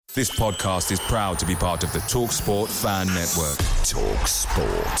This podcast is proud to be part of the TalkSport Fan Network.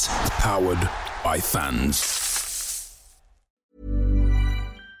 TalkSport. Powered by fans.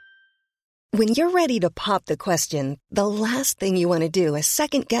 When you're ready to pop the question, the last thing you want to do is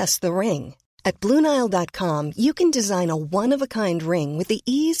second-guess the ring. At BlueNile.com, you can design a one-of-a-kind ring with the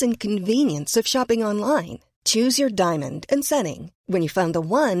ease and convenience of shopping online. Choose your diamond and setting. When you find the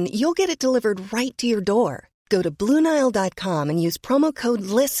one, you'll get it delivered right to your door. Go to BlueNile.com and use promo code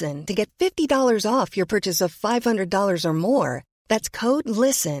LISTEN to get $50 off your purchase of $500 or more. That's code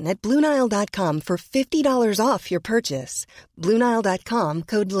LISTEN at BlueNile.com for $50 off your purchase. BlueNile.com,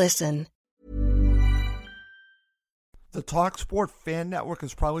 code LISTEN. The TalkSport Fan Network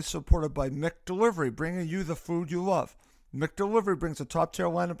is proudly supported by McDelivery, bringing you the food you love. McDelivery brings a top-tier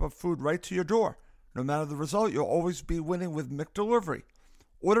lineup of food right to your door. No matter the result, you'll always be winning with McDelivery.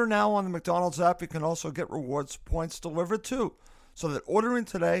 Order now on the McDonald's app. You can also get rewards points delivered too, so that ordering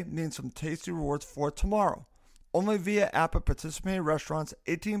today means some tasty rewards for tomorrow. Only via app at participating restaurants.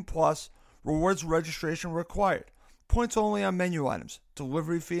 18 plus. Rewards registration required. Points only on menu items.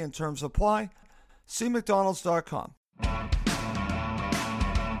 Delivery fee and terms apply. See McDonald's.com.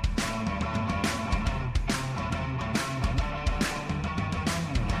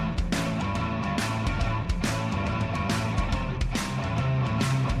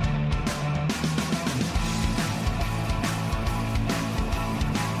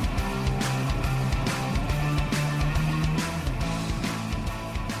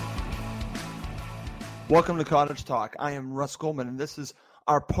 Welcome to Cottage Talk. I am Russ Goldman, and this is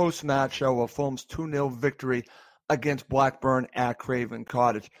our post-match show of Fulham's 2-0 victory against Blackburn at Craven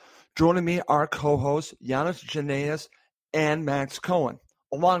Cottage. Joining me are co-hosts Giannis Janaeus and Max Cohen.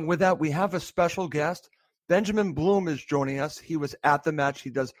 Along with that, we have a special guest. Benjamin Bloom is joining us. He was at the match. He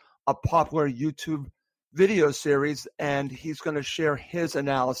does a popular YouTube video series, and he's going to share his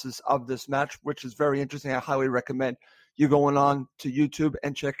analysis of this match, which is very interesting. I highly recommend you going on to YouTube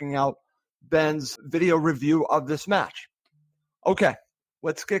and checking out Ben's video review of this match. Okay,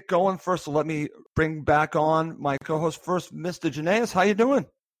 let's get going. First, let me bring back on my co-host first, Mr. Janaeus. How you doing?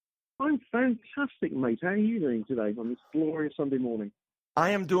 I'm fantastic, mate. How are you doing today on this glorious Sunday morning?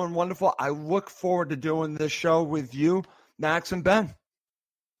 I am doing wonderful. I look forward to doing this show with you, Max and Ben.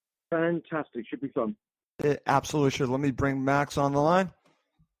 Fantastic. Should be fun. It absolutely should. Let me bring Max on the line.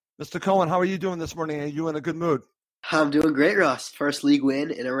 Mr. Cohen, how are you doing this morning? Are you in a good mood? I'm doing great, Ross. First league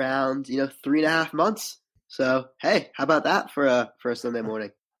win in around 3.5 months. So hey, how about that for a Sunday morning?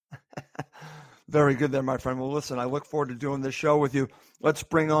 Very good there, my friend. Well, listen, I look forward to doing this show with you. Let's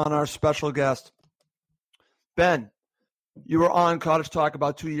bring on our special guest, Ben. You were on Cottage Talk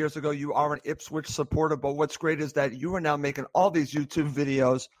about 2 years ago. You are an Ipswich supporter, but what's great is that you are now making all these YouTube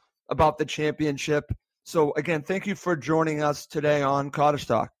videos about the championship. So again, thank you for joining us today on Cottage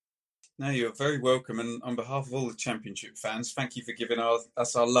Talk. No, you're very welcome. And on behalf of all the Championship fans, thank you for giving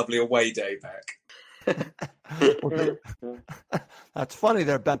us our lovely away day back. That's funny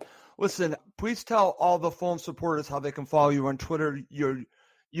there, Ben. Listen, please tell all the Fulham supporters how they can follow you on Twitter, your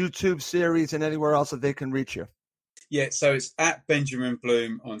YouTube series, and anywhere else that they can reach you. Yeah, so it's at Benjamin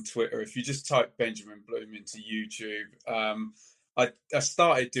Bloom on Twitter. If you just type Benjamin Bloom into YouTube, I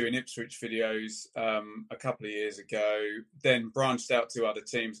started doing Ipswich videos a couple of years ago, then branched out to other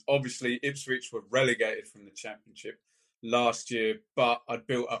teams. Obviously, Ipswich were relegated from the Championship last year, but I'd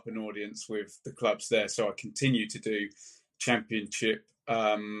built up an audience with the clubs there, so I continue to do Championship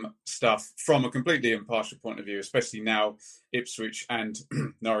stuff from a completely impartial point of view, especially now Ipswich and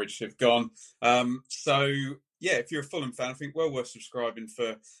Norwich have gone. So, yeah, if you're a Fulham fan, I think well worth subscribing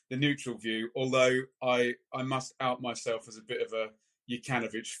for the neutral view, although I must out myself as a bit of a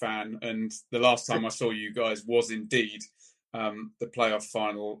Jukanovic fan, and the last time I saw you guys was indeed the playoff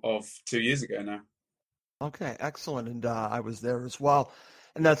final of 2 years ago now. Okay, excellent. And I was there as well.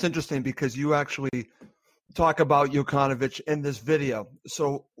 And that's interesting because you actually talk about Jukanovic in this video.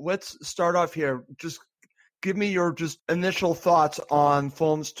 So let's start off here. Just give me your just initial thoughts on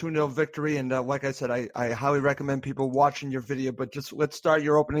Fulham's 2-0 victory. And like I said, I highly recommend people watching your video, but just let's start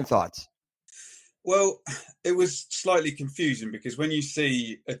your opening thoughts. Well, it was slightly confusing because when you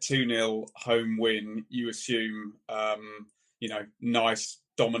see a 2-0 home win, you assume, nice,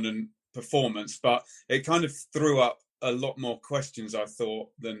 dominant performance. But it kind of threw up a lot more questions, I thought,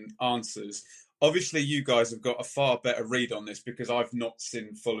 than answers. Obviously, you guys have got a far better read on this because I've not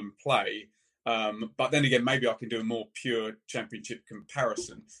seen Fulham play. But then again, maybe I can do a more pure Championship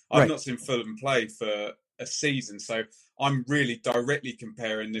comparison. I've not seen Fulham play for a season, so I'm really directly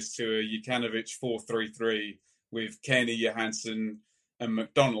comparing this to a Jukanovic 4-3-3 with Kenny, Johansson and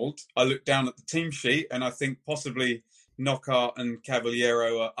McDonald. I look down at the team sheet and I think possibly Knockaert and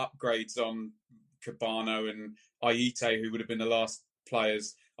Cavaliero are upgrades on Cabano and Aite, who would have been the last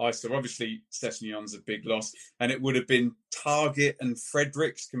players I saw. Obviously, Sessegnon's a big loss, and it would have been Targett and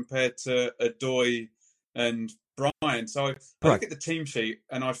Fredericks compared to Adoy and Brian. So I look at the team sheet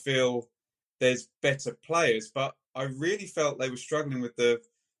and I feel there's better players, but I really felt they were struggling with the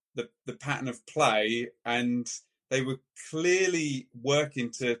pattern of play, and they were clearly working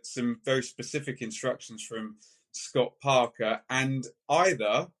to some very specific instructions from Scott Parker, and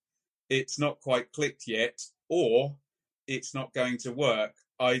either it's not quite clicked yet or it's not going to work.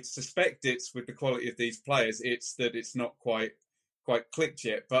 I suspect it's with the quality of these players, it's that it's not quite clicked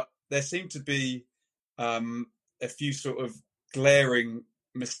yet, but there seem to be a few sort of glaring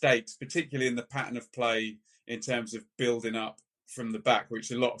mistakes, particularly in the pattern of play in terms of building up from the back,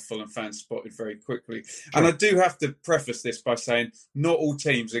 which a lot of Fulham fans spotted very quickly. Sure. And I do have to preface this by saying not all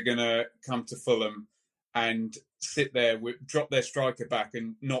teams are going to come to Fulham and sit there, drop their striker back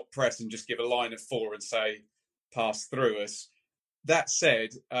and not press and just give a line of 4 and say, pass through us. That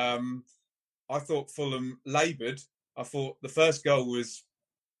said, I thought Fulham laboured. I thought the first goal was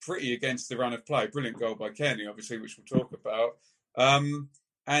pretty against the run of play. Brilliant goal by Kearney, obviously, which we'll talk about.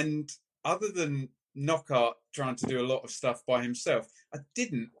 And other than Knockaert trying to do a lot of stuff by himself, I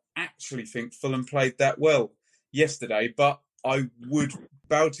didn't actually think Fulham played that well yesterday, but I would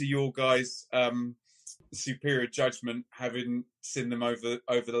bow to your guys' superior judgment, having seen them over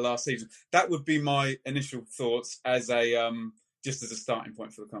the last season. That would be my initial thoughts as a just as a starting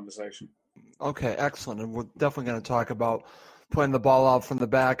point for the conversation. Okay, excellent. And we're definitely going to talk about playing the ball out from the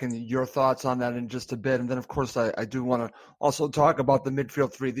back and your thoughts on that in just a bit. And then, of course, I do want to also talk about the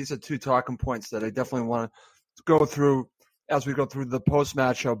midfield three. These are 2 talking points that I definitely want to go through as we go through the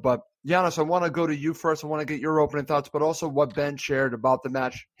post-match show. But, Giannis, I want to go to you first. I want to get your opening thoughts, but also what Ben shared about the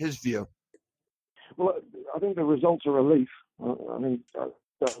match, his view. Well, I think the results are relief. I think that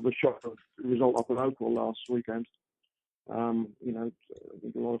was a shock of the result up in Oakwell last weekend. I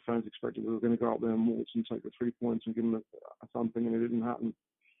think a lot of fans expected we were going to go out there and waltz and take the 3 points and give them a thumping, and it didn't happen.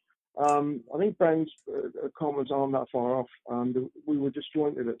 I think Ben's comments aren't that far off. We were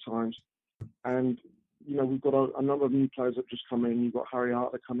disjointed at times, and we've got a number of new players that just come in. You've got Harry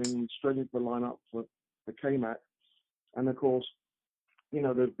Arter coming in straight into the lineup for K-Mac, and of course,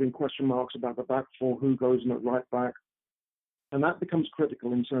 there's been question marks about the back four, who goes in at right back, and that becomes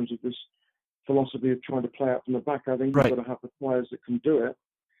critical in terms of this philosophy of trying to play out from the back. I think you've got to have the players that can do it.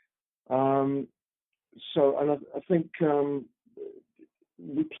 I think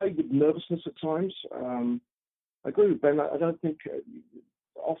we played with nervousness at times. I agree with Ben. I don't think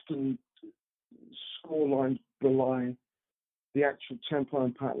often score lines belie the actual tempo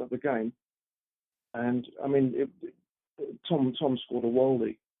and pattern of the game. And I mean, Tom scored a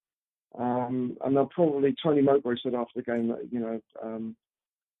worldie. And they'll probably, Tony Mowbray said after the game that,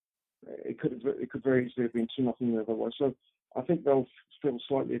 it could very easily have been 2-0 otherwise. So I think they'll feel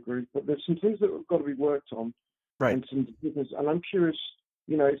slightly aggrieved. But there's some things that have got to be worked on. Right. And I'm curious,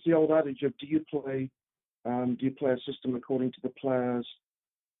 it's the old adage of do you play a system according to the players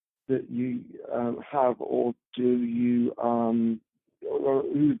that you have, or do you or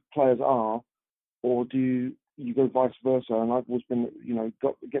who the players are, or do you go vice versa? And I've always been,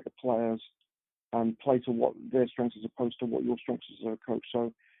 got to get the players and play to what their strengths as opposed to what your strengths as a coach.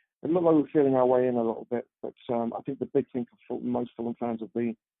 So it looked like we're feeling our way in a little bit, but I think the big thing for most Fulham fans would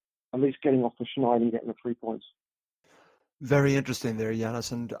be at least getting off the schneid and getting the 3 points. Very interesting there,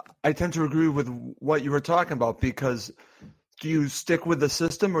 Giannis. And I tend to agree with what you were talking about, because do you stick with the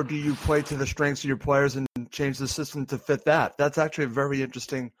system or do you play to the strengths of your players and change the system to fit that? That's actually a very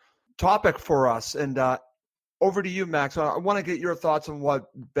interesting topic for us. And over to you, Max. I want to get your thoughts on what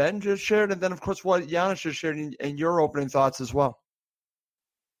Ben just shared, and then, of course, what Giannis just shared and your opening thoughts as well.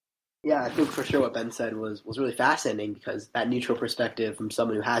 Yeah, I think for sure what Ben said was really fascinating, because that neutral perspective from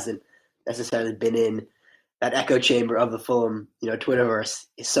someone who hasn't necessarily been in that echo chamber of the Fulham, Twitterverse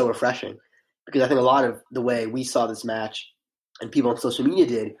is so refreshing. Because I think a lot of the way we saw this match and people on social media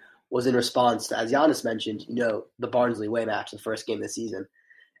did was in response to, as Giannis mentioned, the Barnsley away match, the first game of the season.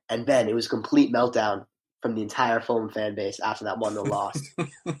 And Ben, it was a complete meltdown from the entire Fulham fan base after that 1-0 loss.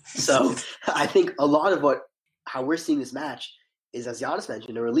 So I think a lot of how we're seeing this match is, as Giannis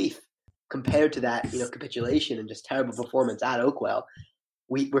mentioned, a relief compared to that, capitulation and just terrible performance at Oakwell.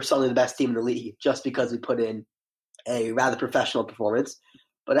 We're suddenly the best team in the league just because we put in a rather professional performance.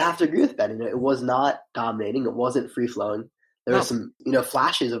 But I have to agree with Ben. It was not dominating. It wasn't free-flowing. There were some,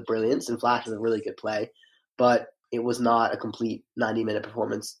 flashes of brilliance and flashes of really good play, but it was not a complete 90-minute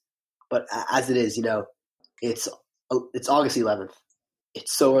performance. But as it is, it's August 11th.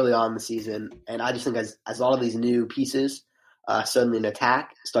 it's so early on in the season, and I just think as a lot of these new pieces, certainly in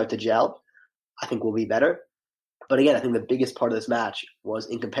attack, start to gel, I think we'll be better. But again, I think the biggest part of this match was,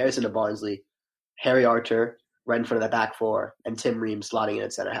 in comparison to Barnsley, Harry Arter right in front of that back four, and Tim Ream slotting in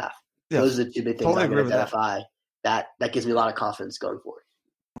at center half. Yes. Those are the two big things Totally I'm going agree to with identify. That gives me a lot of confidence going forward.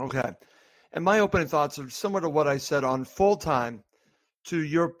 Okay. And my opening thoughts are similar to what I said on full time. To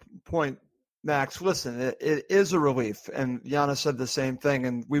your point, Max, listen, it is a relief. And Giannis said the same thing.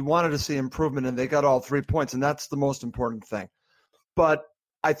 And we wanted to see improvement, and they got all 3 points. And that's the most important thing. But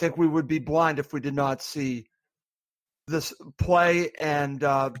I think we would be blind if we did not see this play and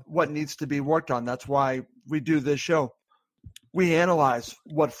what needs to be worked on. That's why we do this show. We analyze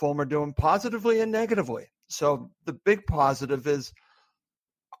what Fulham are doing positively and negatively. So the big positive is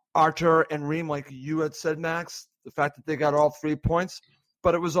Arter and Ream, like you had said, Max, the fact that they got all 3 points,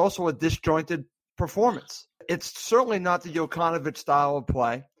 but it was also a disjointed performance. It's certainly not the Jokanovic style of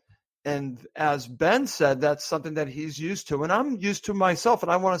play. And as Ben said, that's something that he's used to. And I'm used to myself,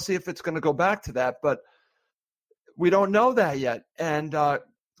 and I want to see if it's going to go back to that. But we don't know that yet. And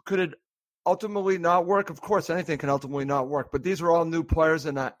could it ultimately not work? Of course, anything can ultimately not work. But these are all new players,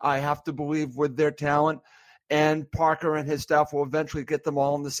 and I have to believe with their talent, and Parker and his staff will eventually get them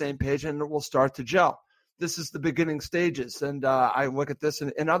all on the same page, and it will start to gel. This is the beginning stages. And I look at this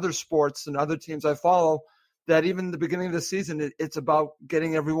in other sports and other teams I follow, that even in the beginning of the season, it's about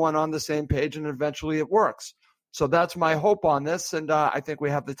getting everyone on the same page, and eventually it works. So that's my hope on this, and I think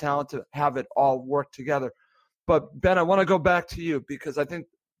we have the talent to have it all work together. But, Ben, I want to go back to you, because I think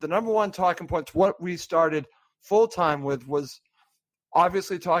the number one talking point, what we started full-time with, was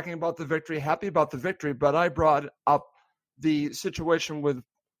obviously talking about the victory, happy about the victory, but I brought up the situation with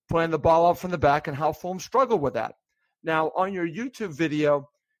playing the ball out from the back and how Fulham struggled with that. Now, on your YouTube video,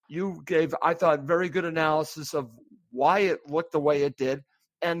 you gave, I thought, very good analysis of why it looked the way it did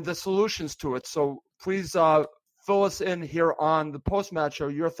and the solutions to it. So please fill us in here on the post-match show,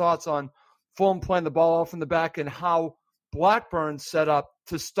 your thoughts on Fulham playing the ball out from the back and how Blackburn set up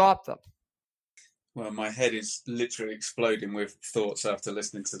to stop them. Well, my head is literally exploding with thoughts after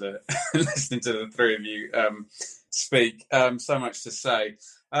listening to the listening to the three of you speak. So much to say.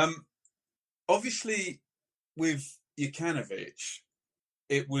 Obviously, with Jokanovic,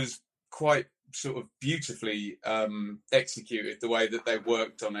 it was quite sort of beautifully executed, the way that they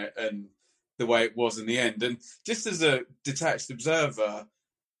worked on it and the way it was in the end. And just as a detached observer,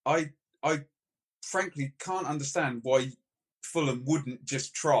 I frankly can't understand why Fulham wouldn't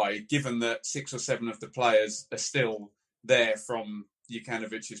just try, given that 6 or 7 of the players are still there from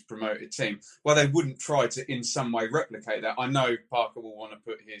Jokanovic's promoted team, why they wouldn't try to in some way replicate that. I know Parker will want to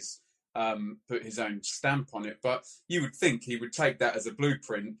put his own stamp on it, but you would think he would take that as a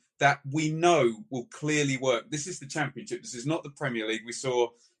blueprint that we know will clearly work. This is the Championship. This is not the Premier League. We saw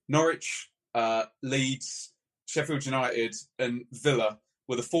Norwich, Leeds, Sheffield United and Villa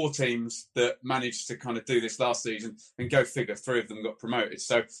were the 4 teams that managed to kind of do this last season, and go figure, 3 of them got promoted.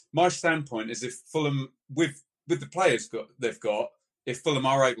 So my standpoint is, if Fulham, with the players they've got, if Fulham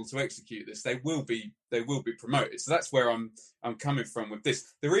are able to execute this, they will be promoted. So that's where I'm coming from with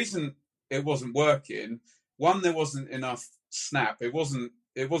this. The reason it wasn't working, one, there wasn't enough snap. It wasn't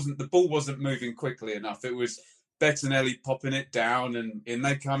the ball wasn't moving quickly enough. It was Bettinelli popping it down, and in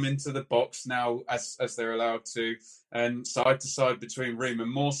they come into the box now as they're allowed to, and side to side between Ream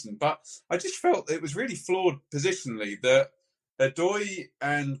and Mawson. But I just felt it was really flawed positionally, that Odoi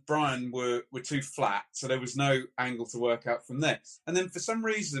and Brian were too flat, so there was no angle to work out from there. And then for some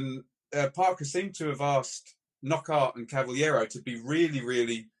reason, Parker seemed to have asked Knockaert and Cavaliero to be really,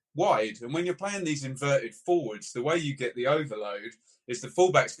 really wide. And when you're playing these inverted forwards, the way you get the overload is the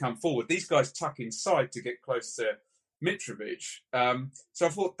fullbacks come forward. These guys tuck inside to get close to Mitrovic. So I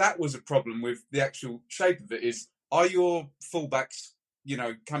thought that was a problem with the actual shape of it. Is, are your fullbacks,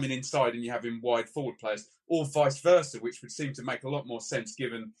 coming inside and you having wide forward players, or vice versa, which would seem to make a lot more sense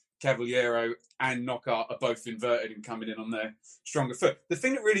given Cavaliero and Knockaert are both inverted and coming in on their stronger foot. The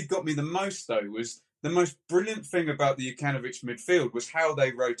thing that really got me the most, though, was the most brilliant thing about the Jokanovic midfield was how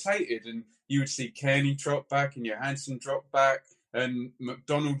they rotated, and you would see Kearney drop back and Johansson drop back, and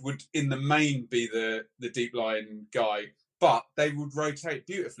McDonald would, in the main, be the deep line guy, but they would rotate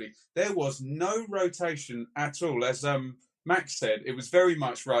beautifully. There was no rotation at all. As Max said, it was very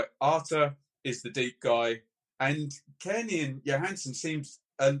much, right, Arter is the deep guy, and Kearney and Johansson seemed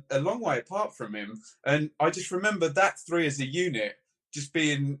a long way apart from him. And I just remember that 3 as a unit just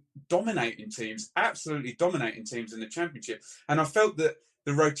being dominating teams, absolutely dominating teams in the Championship. And I felt that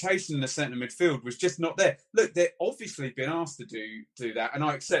the rotation in the centre midfield was just not there. Look, they're obviously been asked to do that, and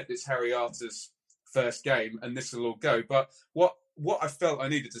I accept it's Harry Arter's first game and this will all go. But what what I felt I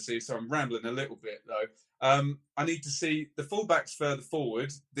needed to see, so I'm rambling a little bit though, I need to see the fullbacks further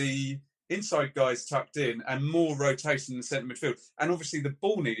forward, the inside guys tucked in, and more rotation in the centre midfield. And obviously the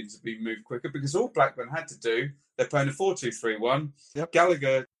ball needed to be moved quicker, because all Blackburn had to do, they're playing a 4-2-3-1. Yep.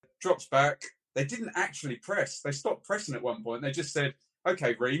 Gallagher drops back. They didn't actually press. They stopped pressing at one point. They just said,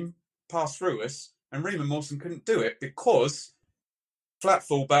 okay, Ream, pass through us. And Ream and Mawson couldn't do it because flat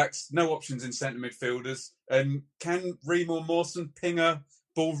fullbacks, no options in centre midfielders. And can Ream or Mawson ping a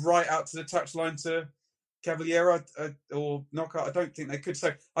ball right out to the touchline to Cavaliero or Knockout? I don't think they could.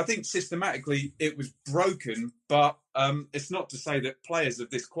 So I think systematically it was broken, but it's not to say that players of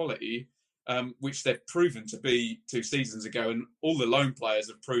this quality, which they've proven to be 2 seasons ago, and all the loan players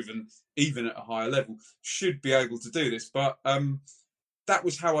have proven even at a higher level, should be able to do this. But that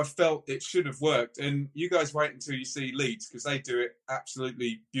was how I felt it should have worked. And you guys wait until you see Leeds, because they do it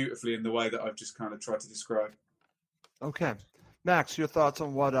absolutely beautifully in the way that I've just kind of tried to describe. Okay. Max, your thoughts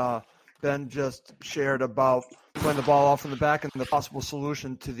on what Ben just shared about playing the ball off in the back and the possible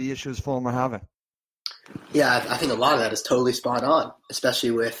solution to the issues Fulham are having? Yeah, I think a lot of that is totally spot on,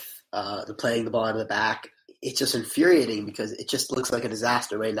 especially with the playing the ball out of the back. It's just infuriating because it just looks like a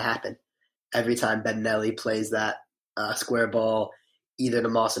disaster waiting to happen. Every time Bettinelli plays that square ball, either to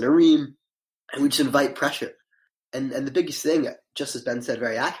Mawson or Ream, and we just invite pressure. And the biggest thing, just as Ben said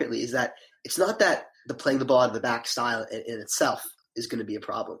very accurately, is that it's not that the playing the ball out of the back style in itself is going to be a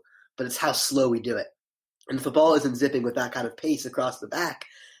problem, but it's how slow we do it. And if the ball isn't zipping with that kind of pace across the back,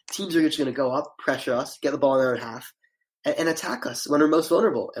 teams are just going to go up, pressure us, get the ball in their own half, and attack us when we're most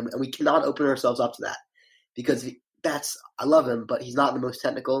vulnerable. And we cannot open ourselves up to that, because I love him, but he's not the most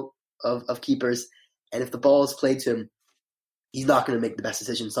technical of keepers. And if the ball is played to him, he's not going to make the best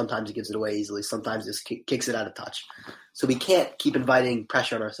decision. Sometimes he gives it away easily. Sometimes he just kicks it out of touch. So we can't keep inviting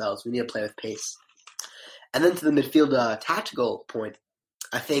pressure on ourselves. We need to play with pace. And then to the midfield tactical point,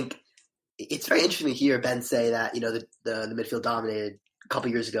 I think it's very interesting to hear Ben say that, the midfield dominated a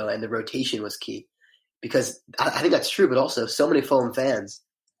couple years ago and the rotation was key. Because I think that's true, but also so many Fulham fans,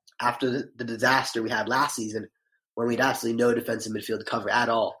 after the disaster we had last season, when we had absolutely no defensive midfield to cover at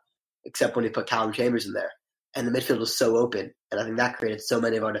all, except when we put Callum Chambers in there. And the midfield was so open, and I think that created so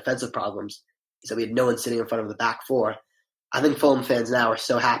many of our defensive problems, is that we had no one sitting in front of the back four. I think Fulham fans now are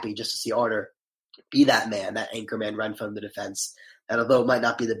so happy just to see Arter be that man, that anchor man run from the defense, that although it might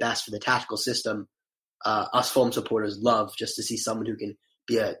not be the best for the tactical system, us Fulham supporters love just to see someone who can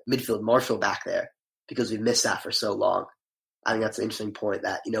be a midfield marshal back there, because we've missed that for so long. I think that's an interesting point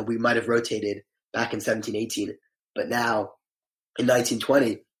that, we might have rotated back in 17-18, but now in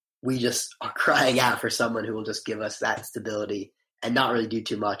 19-20, we just are crying out for someone who will just give us that stability and not really do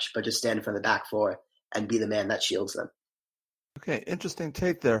too much, but just stand in front of the back four and be the man that shields them. Okay, interesting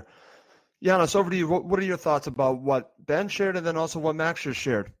take there. Giannis, over to you. What are your thoughts about what Ben shared and then also what Max just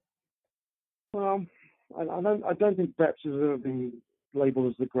shared? Well, I don't think Betts has ever been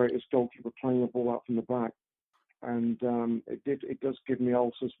labelled as the greatest goalkeeper playing the ball out from the back. And it does give me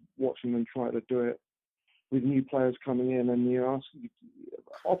ulcers watching them try to do it with new players coming in, and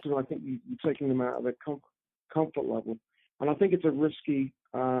often I think you're taking them out of their comfort level. And I think it's a risky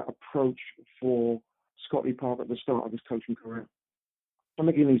approach for Scotty Parker at the start of his coaching career. I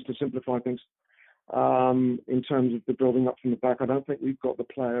think he needs to simplify things in terms of the building up from the back. I don't think we've got the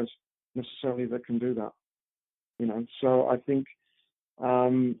players necessarily that can do that. So I think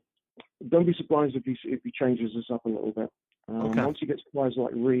don't be surprised if he changes this up a little bit. Once he gets players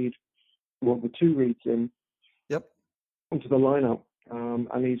like Reed, the 2 Reeds into the lineup,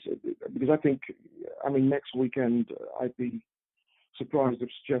 because I think, next weekend I'd be surprised if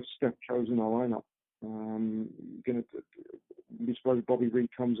Steph chose in our lineup. Going to be surprised if Bobby Reed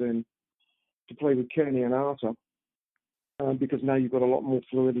comes in to play with Kenny and Arter, because now you've got a lot more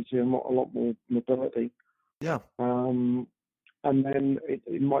fluidity and a lot more mobility. Yeah. And then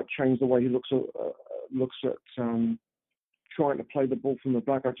it might change the way he looks at trying to play the ball from the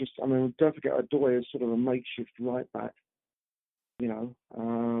back. Don't forget Adoy is sort of a makeshift right back.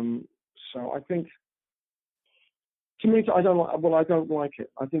 So I think, to me, I don't like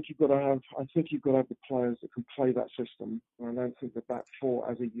it. I think you've got to have the players that can play that system. And I don't think the back four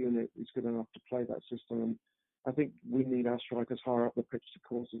as a unit is good enough to play that system. And I think we need our strikers higher up the pitch to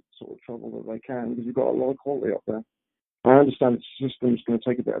cause the sort of trouble that they can, because we've got a lot of quality up there. I understand the system is going to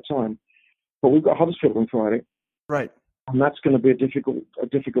take a bit of time, but we've got Huddersfield on Friday, right? And that's going to be a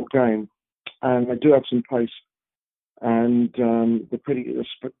difficult game. And they do have some pace, and they're pretty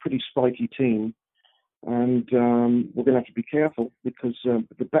spiky team. And we're going to have to be careful, because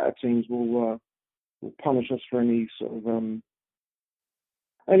the better teams will punish us for any sort of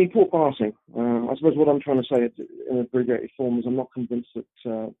any poor passing. I suppose what I'm trying to say in abbreviated form is I'm not convinced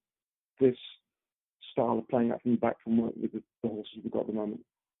that this style of playing out from the back can work with the horses we've got at the moment.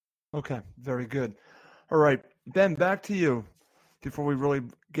 Okay, very good. All right, Ben, back to you before we really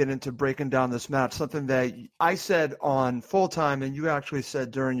get into breaking down this match. Something that I said on Full Time and you actually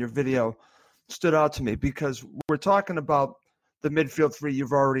said during your video stood out to me, because we're talking about the midfield three.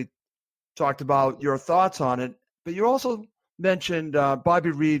 You've already talked about your thoughts on it, but you also mentioned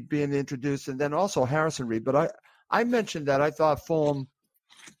Bobby Reid being introduced and then also Harrison Reed. But I mentioned that I thought Fulham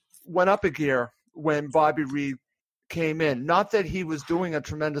went up a gear when Bobby Reid came in. Not that he was doing a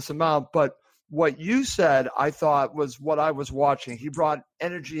tremendous amount, but what you said, I thought, was what I was watching. He brought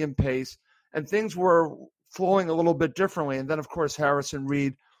energy and pace, and things were flowing a little bit differently. And then, of course, Harrison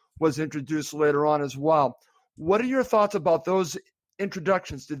Reed was introduced later on as well. What are your thoughts about those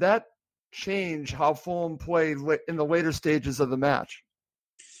introductions? Did that change how Fulham played in the later stages of the match?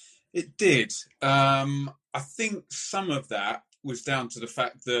 It did. I think some of that was down to the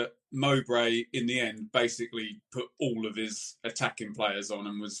fact that Mowbray, in the end, basically put all of his attacking players on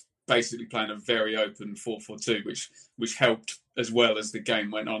and was basically playing a very open 4-4-2, which helped as well as the game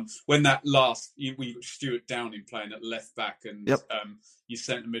went on. When that last, we got Stuart Downing playing at left back, and your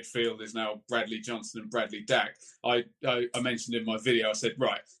centre midfield is now Bradley Johnson and Bradley Dack. I mentioned in my video, I said,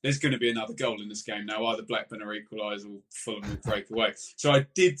 right, there's going to be another goal in this game now. Either Blackburn will equalise or Fulham will break away. So I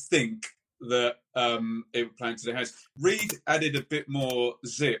did think that it would play into the house. Reed added a bit more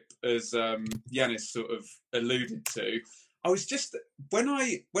zip, as Yanis sort of alluded to. I was just, when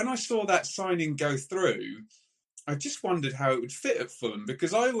I saw that signing go through, I just wondered how it would fit at Fulham,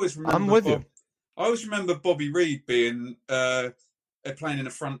 because I always remember I always remember Bobby Reid being playing in a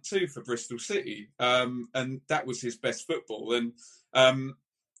front two for Bristol City, and that was his best football. And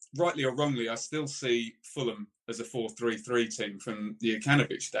rightly or wrongly, I still see Fulham as a 4-3-3 team from the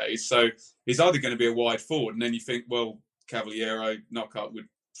Jokanovic days. So he's either going to be a wide forward, and then you think, well, Cavaliero, Knockaert would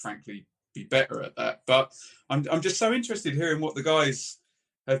frankly be better at that. But I'm just so interested hearing what the guys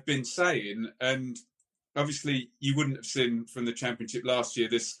have been saying. And obviously, you wouldn't have seen from the Championship last year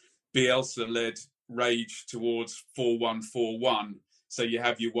this Bielsa-led rage towards 4-1-4-1. So you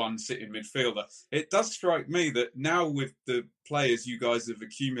have your one sitting midfielder. It does strike me that now, with the players you guys have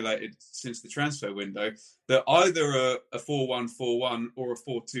accumulated since the transfer window, that either a 4-1-4-1 or a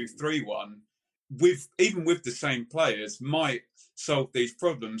 4-2-3-1, even with the same players, might solve these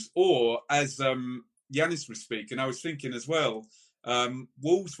problems. Or, as Yanis was speaking, I was thinking as well,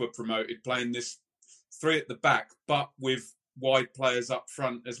 Wolves were promoted playing this three at the back, but with wide players up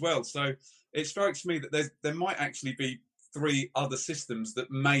front as well. So it strikes me that there might actually be three other systems that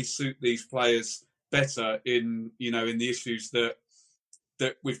may suit these players better in the issues that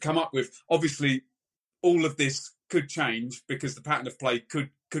we've come up with. Obviously, all of this could change because the pattern of play could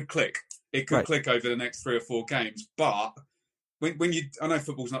click. It could click over the next 3 or 4 games. But when I know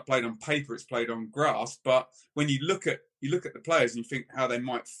football's not played on paper, it's played on grass. But when you look at the players and you think how they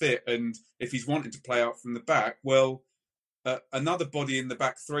might fit, and if he's wanting to play out from the back, well, another body in the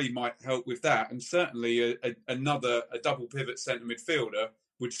back three might help with that, and certainly a double pivot centre midfielder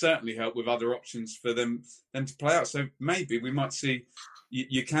would certainly help with other options for them to play out. So maybe we might see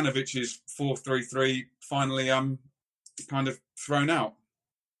Jokanovic's 4-3-3 finally kind of thrown out.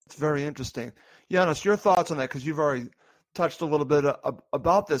 It's very interesting. Yanis, your thoughts on that, because you've already touched a little bit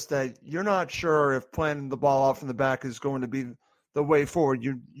about this, that you're not sure if playing the ball out from the back is going to be the way forward.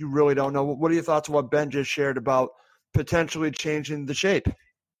 You really don't know. What are your thoughts on what Ben just shared about potentially changing the shape?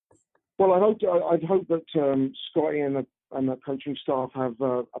 Well, I'd hope that Scotty and the coaching staff have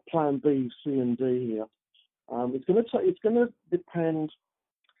a plan B, C, and D here. It's going to depend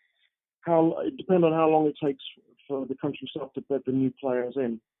on how long it takes for the coaching staff to bed the new players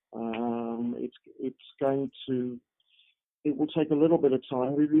in. It will take a little bit of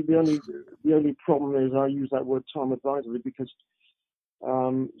time. The only problem is I use that word time advisedly, because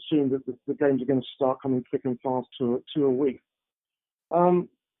soon the games are going to start coming thick and fast to a week.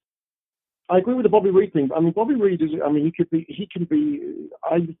 I agree with the Bobby Reid thing. I mean, Bobby Reid is. I mean, he can be.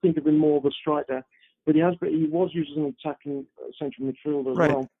 I think of him more of a striker, but he was used as an attacking central midfielder as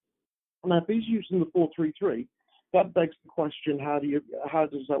well. Now, if he's using the 4-3-3, that begs the question: how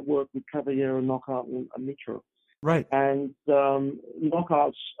does that work with Cavaliero, Knockaert, and Mitro? Right. And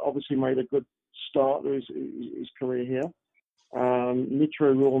Knockaert's obviously made a good start to his career here.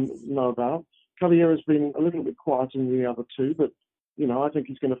 Mitro we all know about. Cavaliero's been a little bit quieter than the other two, but I think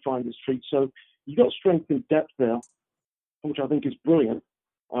he's going to find his feet. So you've got strength and depth there, which I think is brilliant.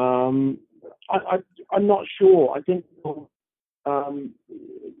 I'm not sure. I think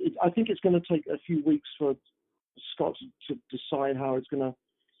it's going to take a few weeks for Scott to decide how it's going to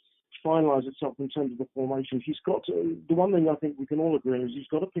finalise itself in terms of the formation. He's got to, the one thing I think we can all agree on is he's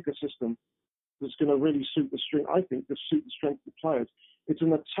got to pick a system that's going to really suit the strength. I think to suit the strength of the players. It's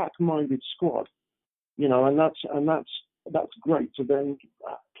an attack-minded squad, you know, and that's great to then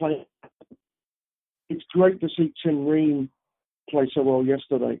play. It's great to see Tim Ream play so well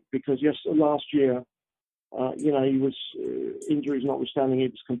yesterday because last year, you know, he was injuries notwithstanding, he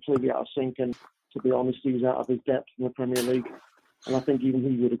was completely out of sync, and to be honest, he was out of his depth in the Premier League, and I think even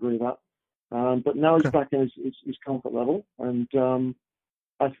he would agree with that. But now he's back in his comfort level, and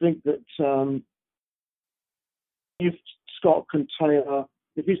I think that if Scott can tailor,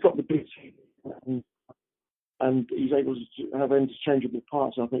 if he's got the big team and he's able to have interchangeable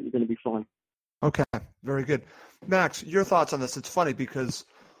parts, I think we're going to be fine. Okay, very good. Max, your thoughts on this? It's funny because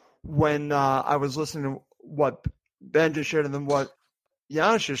when I was listening to what Ben just shared and then what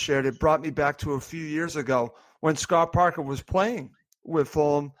Giannis just shared, it brought me back to a few years ago when Scott Parker was playing with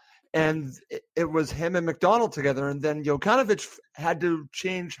Fulham, and it was him and McDonald together, and then Jokanovic had to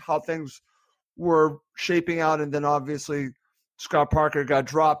change how things were shaping out, and then obviously Scott Parker got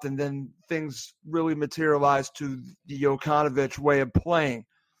dropped, and then things really materialized to the Jokanovic way of playing.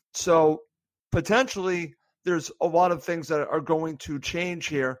 So potentially there's a lot of things that are going to change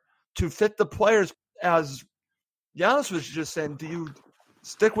here to fit the players. As Giannis was just saying, do you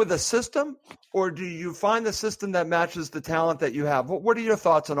stick with a system or do you find the system that matches the talent that you have? What are your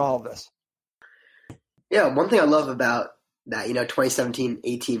thoughts on all of this? Yeah, one thing I love about that,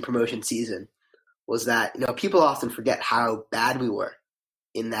 2017-18 promotion season was that, people often forget how bad we were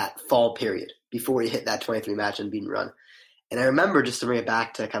in that fall period before we hit that 23 match unbeaten run. And I remember, just to bring it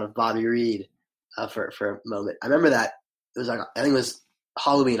back to kind of Bobby Reed for a moment, I remember that it was I think it was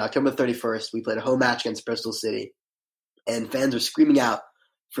Halloween, October 31st, we played a home match against Bristol City, and fans were screaming out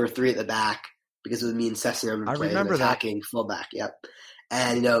for 3 at the back because it was me and Sessegnon playing attacking fullback. Yep.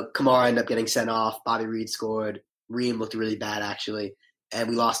 And, Kamara ended up getting sent off. Bobby Reed scored. Ream looked really bad, actually. And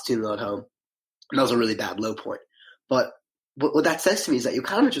we lost 2-0 at home. And that was a really bad low point. But what that says to me is that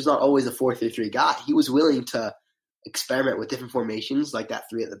Jokanovic was not always a 4-3-3 guy. He was willing to experiment with different formations like that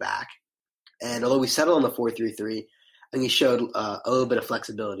 3 at the back. And although we settled on the 4-3-3, I think he showed a little bit of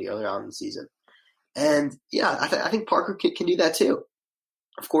flexibility earlier on in the season. And, yeah, I think Parker can do that too.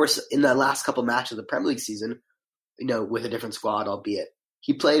 Of course, in the last couple matches of the Premier League season, with a different squad, albeit,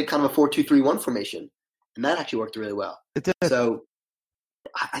 he played kind of a 4-2-3-1 formation, and that actually worked really well. It did. So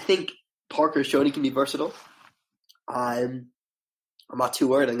I think Parker showed he can be versatile. I'm not too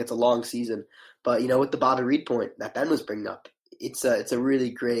worried. I think it's a long season. But, with the Bobby Reed point that Ben was bringing up, it's a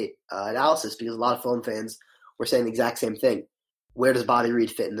really great analysis because a lot of Fulham fans were saying the exact same thing. Where does Bobby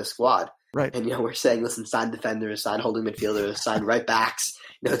Reed fit in the squad? Right. And, we're saying, listen, sign defenders, sign holding midfielders, sign right backs.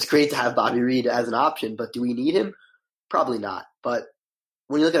 It's great to have Bobby Reed as an option, but do we need him? Probably not. But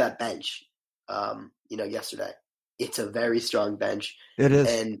when you look at that bench, yesterday, it's a very strong bench. It is.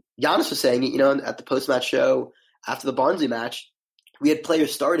 And Giannis was saying it, at the post-match show after the Barnsley match, we had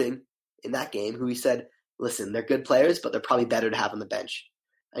players starting in that game who he said, listen, they're good players, but they're probably better to have on the bench.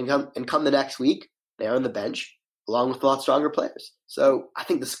 And come the next week, they are on the bench, along with a lot stronger players. So I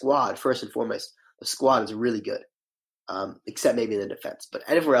think the squad, first and foremost, the squad is really good, except maybe in the defense. But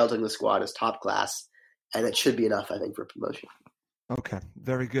anywhere else in the squad is top class, and it should be enough, I think, for promotion. Okay,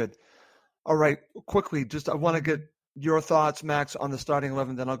 very good. All right, quickly, I want to get your thoughts, Max, on the starting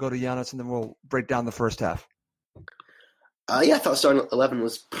 11, then I'll go to Giannis, and then we'll break down the first half. I thought starting 11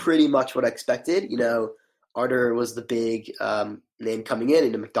 was pretty much what I expected. Arter was the big name coming in,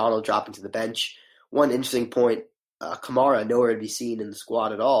 and McDonald dropping to the bench. One interesting point, Kamara nowhere to be seen in the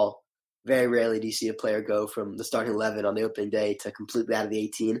squad at all. Very rarely do you see a player go from the starting 11 on the opening day to completely out of the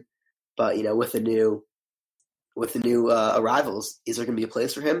 18. But, with the new arrivals, is there going to be a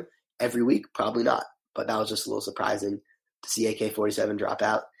place for him every week? Probably not. But that was just a little surprising to see AK-47 drop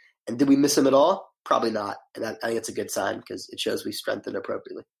out. And did we miss him at all? Probably not. And I think it's a good sign because it shows we strengthened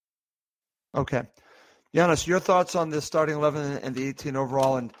appropriately. Okay. Giannis, your thoughts on this starting 11 and the 18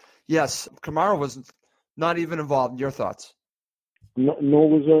 overall? And yes, Kamara was not even involved. Your thoughts? Nor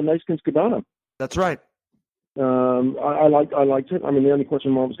was Neeskens Cabana. That's right. I liked it. I mean, the only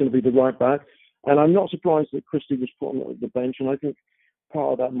question mark was going to be the right back. And I'm not surprised that Christie was put on the bench. And I think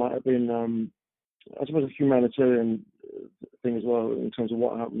part of that might have been, I suppose, a humanitarian thing as well in terms of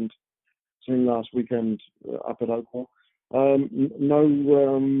what happened to him last weekend up at Oakwell.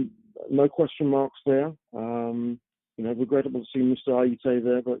 No question marks there. Regrettable to see Mr. Ayite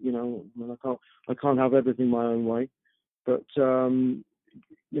there, but I can't have everything my own way. But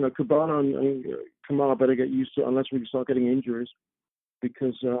Cabana and Kamara better get used to it unless we start getting injuries,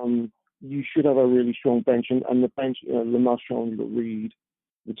 because you should have a really strong bench, and the bench, Le Marchand, Reed,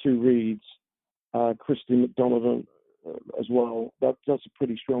 the two Reeds, Christy McDonovan as well. That's a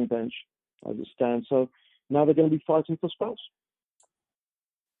pretty strong bench as it stands. So now they're going to be fighting for spots.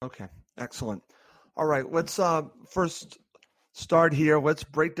 Okay, excellent. All right, let's first start here. Let's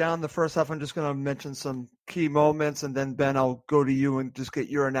break down the first half. I'm just going to mention some key moments, and then, Ben, I'll go to you and just get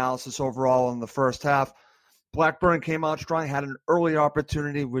your analysis overall in the first half. Blackburn came out strong, had an early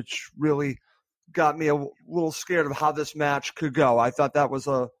opportunity, which really got me a little scared of how this match could go. I thought that was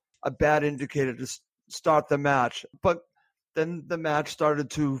a bad indicator to start the match. But then the match started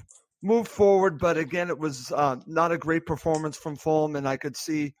to move forward, but again, it was not a great performance from Fulham, and I could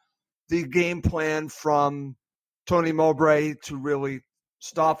see the game plan from Tony Mowbray to really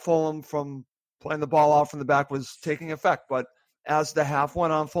stop Fulham from playing the ball out from the back was taking effect. But as the half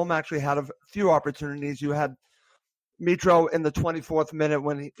went on, Fulham actually had a few opportunities. You had Mitro in the 24th minute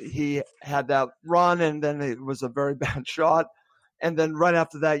when he had that run, and then it was a very bad shot. And then right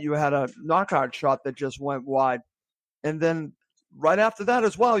after that, you had a knockout shot that just went wide. And then right after that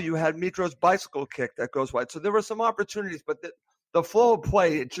as well, you had Mitro's bicycle kick that goes wide. So there were some opportunities, but the flow of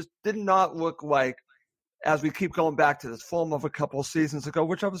play, it just did not look like, as we keep going back to this Fulham of a couple of seasons ago,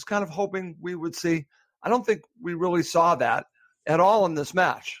 which I was kind of hoping we would see. I don't think we really saw that at all in this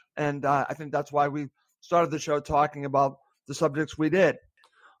match. And I think that's why we started the show talking about the subjects we did.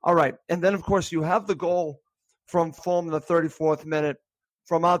 All right. And then, of course, you have the goal from Fulham in the 34th minute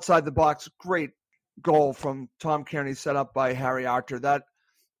from outside the box. Great goal from Tom Kearney, set up by Harry Arter. That,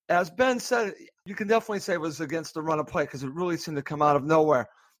 as Ben said, you can definitely say it was against the run of play because it really seemed to come out of nowhere.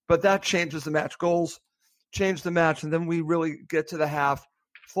 But that changes the match. Goals change the match, and then we really get to the half.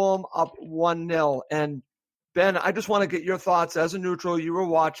 Fulham up 1-0. And, Ben, I just want to get your thoughts as a neutral. You were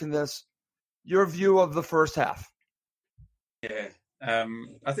watching this. Your view of the first half. Yeah,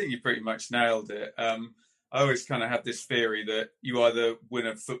 I think you pretty much nailed it. I always kind of have this theory that you either win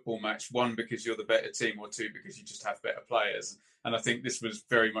a football match, one, because you're the better team, or two, because you just have better players. And I think this was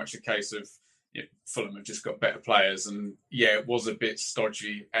very much a case of Fulham have just got better players. And yeah, it was a bit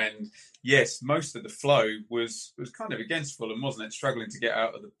stodgy. And yes, most of the flow was kind of against Fulham, wasn't it? Struggling to get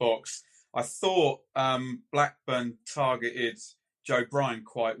out of the box. I thought Blackburn targeted Joe Bryan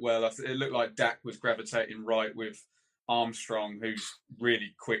quite well. It looked like Dak was gravitating right with Armstrong, who's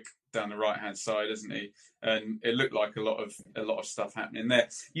really quick down the right-hand side, isn't he? And it looked like a lot of stuff happening there.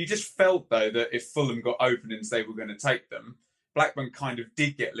 You just felt, though, that if Fulham got openings, they were going to take them. Blackburn kind of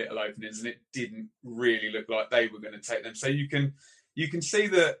did get little openings, and it didn't really look like they were going to take them. So you can see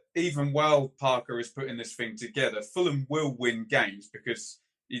that even while Parker is putting this thing together, Fulham will win games because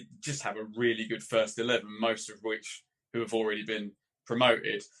you just have a really good first 11, most of which who have already been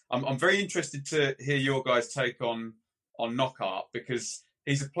promoted. I'm very interested to hear your guys' take on Knockaert, because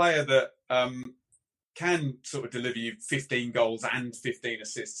he's a player that can sort of deliver you 15 goals and 15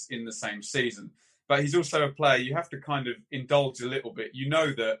 assists in the same season. But he's also a player you have to kind of indulge a little bit. You know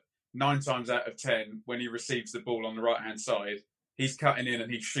that 9 times out of 10, when he receives the ball on the right-hand side, he's cutting in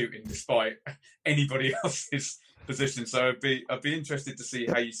and he's shooting despite anybody else's position. So I'd be interested to see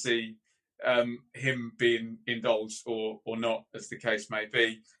how you see him being indulged or not, as the case may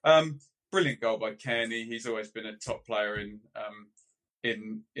be. Brilliant goal by Kearney. He's always been a top player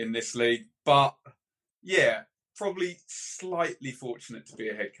in this league. But yeah, probably slightly fortunate to be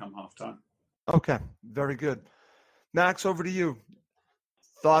ahead come half-time. Okay, very good. Max, over to you.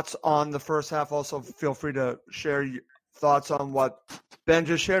 Thoughts on the first half. Also, feel free to share your thoughts on what Ben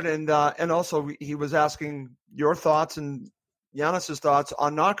just shared. And also, he was asking your thoughts and Giannis's thoughts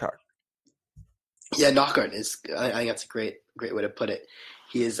on Knockaert. Yeah, Knockaert is, I think that's a great way to put it.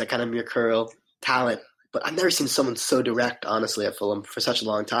 He is a kind of mercurial talent, but I've never seen someone so direct, honestly, at Fulham for such a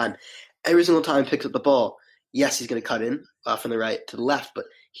long time. Every single time he picks up the ball, yes, he's going to cut in from the right to the left, but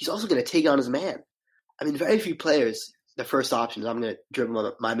he's also going to take on his man. I mean, very few players, the first option is I'm going to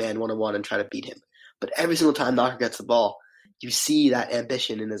dribble my man one-on-one and try to beat him. But every single time Knockaert gets the ball, you see that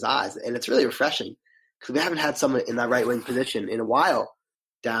ambition in his eyes, and it's really refreshing because we haven't had someone in that right wing position in a while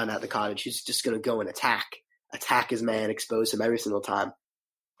down at the Cottage who's just going to go and attack his man, expose him every single time.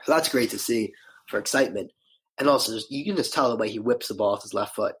 So that's great to see for excitement. And also, you can just tell the way he whips the ball with his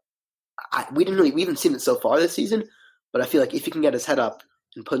left foot. We haven't seen it so far this season, but I feel like if he can get his head up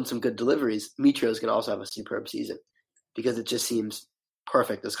and put in some good deliveries, Mitro is going to also have a superb season because it just seems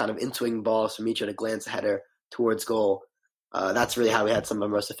perfect. Those kind of in-swing balls for Mitro to glance a header towards goal. That's really how we had some of our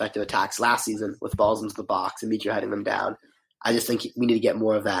most effective attacks last season with balls into the box and Mitro heading them down. I just think we need to get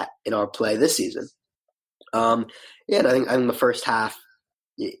more of that in our play this season. And I think the first half,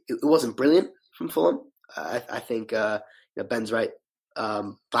 it wasn't brilliant from Fulham. I think Ben's right.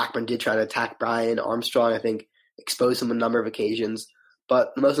 Blackburn did try to attack Bryan. Armstrong, I think, exposed him on a number of occasions.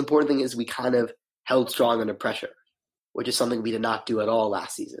 But the most important thing is we kind of held strong under pressure, which is something we did not do at all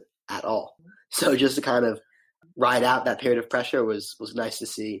last season, at all. So just to kind of ride out that period of pressure was nice to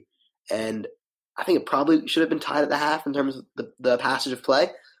see. And I think it probably should have been tied at the half in terms of the passage of play.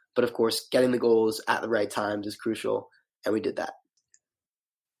 But, of course, getting the goals at the right times is crucial, and we did that.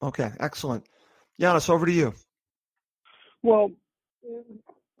 Okay, excellent. Giannis, over to you. Well,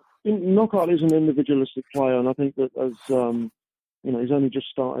 Knockaert is an individualistic player, and I think that as he's only just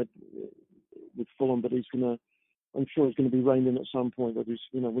started with Fulham, but I'm sure he's going to be reined in at some point. That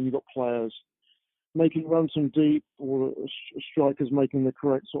when you've got players making runs from deep or strikers making the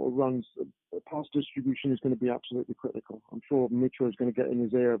correct sort of runs, pass distribution is going to be absolutely critical. I'm sure Mitchell is going to get in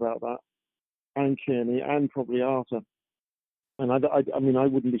his ear about that, and Kearney, and probably Arthur. And I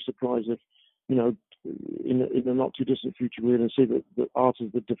wouldn't be surprised if, in the not too distant future, we're going to see that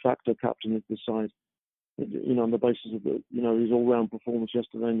Arthur's the de facto captain of this side. On the basis of his all-round performance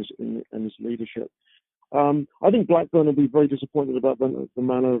yesterday and his leadership. I think Blackburn will be very disappointed about the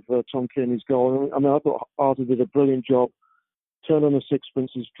manner of Tom Kearney's goal. I thought Arthur did a brilliant job. Turned on a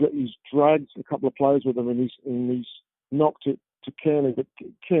sixpence. He's dragged a couple of players with him, and he's knocked it to Kearney. But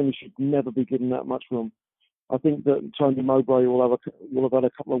Kearney should never be given that much room. I think that Tony Mowbray will have had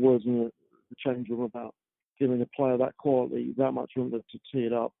a couple of words in the change room about giving a player that quality that much room to tee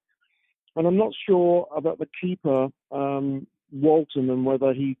it up. And I'm not sure about the keeper, Walton, and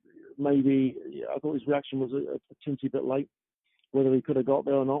whether he maybe, I thought his reaction was a tinty bit late, whether he could have got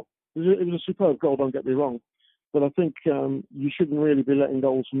there or not. It was a superb goal, don't get me wrong. But I think you shouldn't really be letting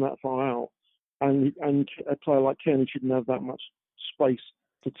goals from that far out. And a player like Kearney shouldn't have that much space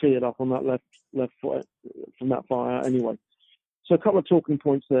to tee it up on that left foot from that far out anyway. So a couple of talking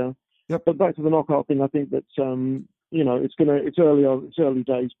points there. Yep. But back to the Knockaert thing, I think that it's early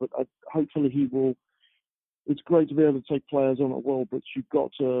days, but hopefully he will. It's great to be able to take players on at will, but you've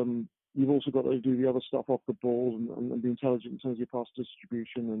also got to do the other stuff off the ball and be intelligent in terms of your pass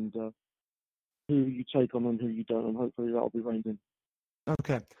distribution and who you take on and who you don't, and hopefully that'll be reined in.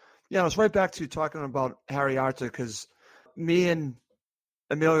 Okay. Yeah, it's right back to you talking about Harry Arter, because me and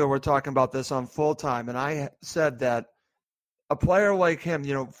Emilio were talking about this on Full Time, and I said that a player like him,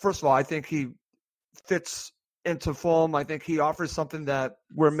 first of all, I think he fits into Fulham. I think he offers something that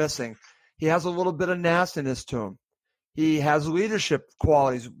we're missing. He has a little bit of nastiness to him. He has leadership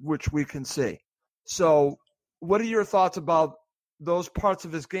qualities, which we can see. So what are your thoughts about those parts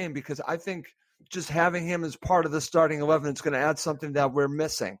of his game? Because I think just having him as part of the starting 11 is going to add something that we're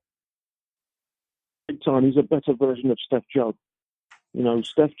missing. Big time. He's a better version of Steph Joe.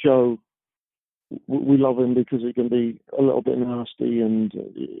 Steph Joe, we love him because he can be a little bit nasty and,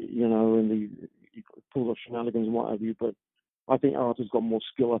 and he pulls off shenanigans and what have you. But I think Arthur's got more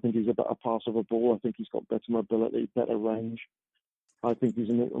skill. I think he's a better passer of a ball. I think he's got better mobility, better range. I think he's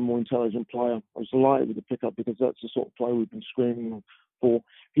a more intelligent player. I was delighted with the pickup because that's the sort of player we've been screaming for. If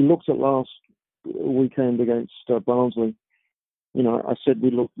you looked at last weekend against Barnsley, I said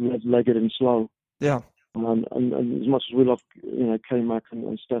we looked legged and slow. Yeah. And as much as we love, K-Mac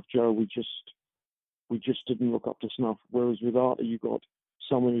and Steph Joe, we just didn't look up to snuff. Whereas with Arthur, you got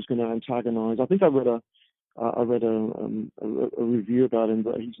someone who's going to antagonise. I think I read a review about him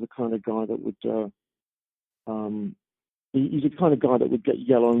that he's the kind of guy that would he's the kind of guy that would get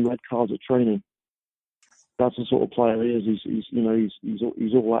yellow and red cards at training. That's the sort of player he is.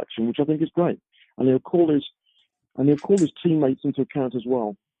 He's all action, which I think is great. And he'll call his teammates into account as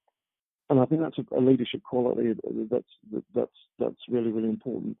well. And I think that's a leadership quality that's really, really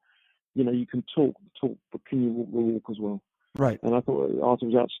important. You can talk, but can you walk as well? Right. And I thought Arthur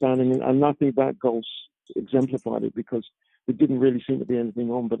was outstanding, and I think that goal exemplified it because there didn't really seem to be anything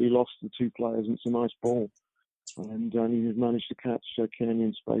on, but he lost the two players, and it's a nice ball. And he managed to catch Kearney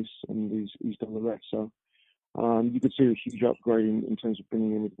in space, and he's done the rest. So you could see a huge upgrade in terms of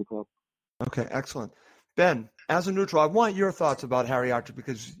bringing him into the club. Okay, excellent. Ben, as a neutral, I want your thoughts about Harry Arter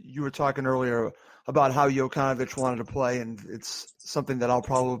because you were talking earlier about how Jokanovic wanted to play, and it's something that I'll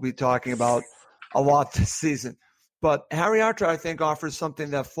probably be talking about a lot this season. But Harry Arter, I think, offers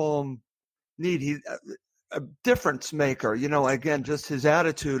something that Fulham need. He's a difference maker. Again, just his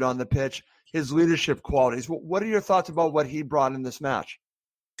attitude on the pitch, his leadership qualities. What are your thoughts about what he brought in this match?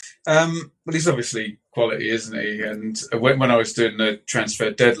 Well, he's obviously quality, isn't he? And when I was doing the transfer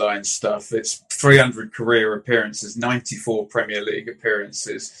deadline stuff, it's 300 career appearances, 94 Premier League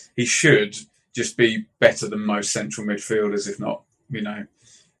appearances. He should just be better than most central midfielders, if not,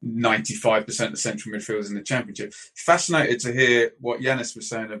 95% of central midfielders in the Championship. Fascinated to hear what Giannis was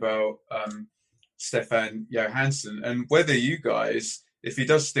saying about Stefan Johansson and whether you guys, if he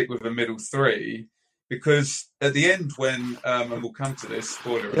does stick with a middle three, because at the end when, and we'll come to this,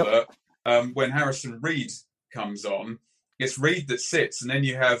 spoiler alert, when Harrison Reed comes on, it's Reed that sits, and then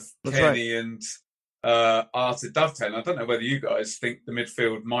you have Kenny and Arter dovetail. I don't know whether you guys think the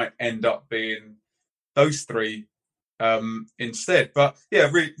midfield might end up being those three instead, but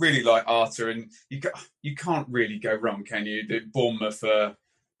yeah, really like Arter, and you can't really go wrong, can you? Bournemouth are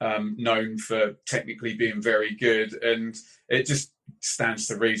known for technically being very good, and it just stands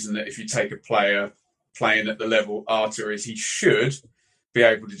to reason that if you take a player playing at the level Arter is, he should be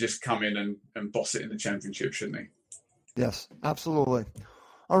able to just come in and boss it in the Championship, shouldn't he? Yes, absolutely.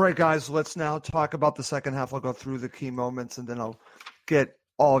 All right, guys, let's now talk about the second half. I'll go through the key moments, and then I'll get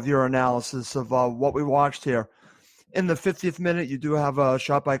all of your analysis of what we watched here. In the 50th minute, you do have a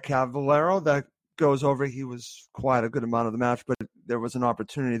shot by Cavallero that goes over. He was quite a good amount of the match, but there was an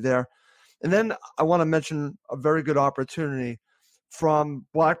opportunity there. And then I want to mention a very good opportunity from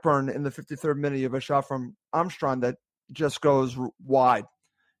Blackburn in the 53rd minute. You have a shot from Armstrong that just goes wide.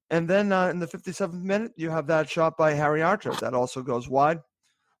 And then in the 57th minute, you have that shot by Harry Archer that also goes wide.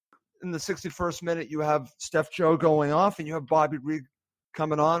 In the 61st minute, you have Steph Joe going off, and you have Bobby Reed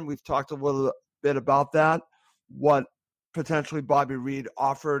coming on. We've talked a little bit about that, what potentially Bobby Reed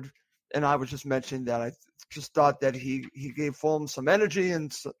offered. And I was just mentioning that I just thought that he gave Fulham some energy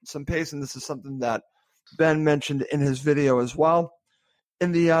and some pace, and this is something that Ben mentioned in his video as well.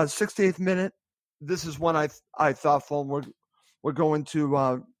 In the 68th minute, this is when I thought Fulham were going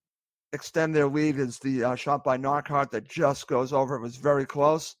to extend their lead, is the shot by Knockhart that just goes over. It was very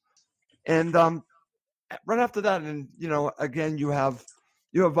close. And right after that, and again, you have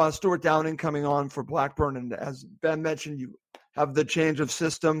Stuart Downing coming on for Blackburn, and as Ben mentioned, you have the change of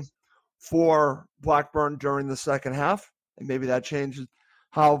system for Blackburn during the second half, and maybe that changes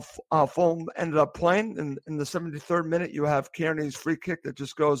how Fulham ended up playing. In the 73rd minute, you have Kearney's free kick that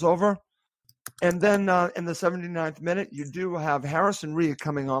just goes over. And then in the 79th minute, you do have Harrison Reed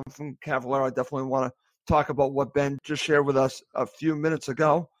coming on from Cavallero. I definitely want to talk about what Ben just shared with us a few minutes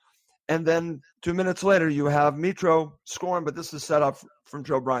ago. And then 2 minutes later, you have Mitro scoring, but this is set up from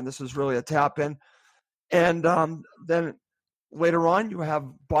Joe Bryan. This is really a tap-in. And then later on, you have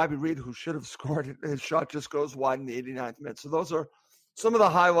Bobby Reed, who should have scored. His shot just goes wide in the 89th minute. So those are some of the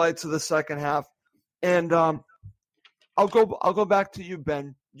highlights of the second half. And I'll go back to you,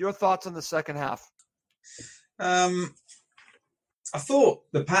 Ben. Your thoughts on the second half? I thought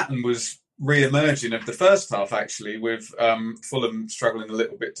the pattern was re-emerging of the first half, actually, with Fulham struggling a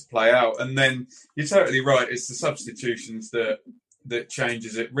little bit to play out. And then you're totally right. It's the substitutions that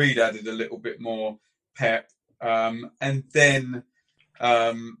changes it. Reed added a little bit more pep. And then,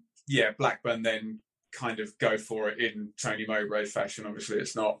 Blackburn then kind of go for it in Tony Mowbray fashion. Obviously,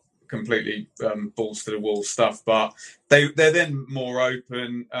 it's not completely balls to the wall stuff, but they're then more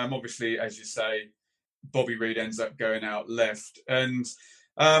open. Obviously, as you say, Bobby Reed ends up going out left, and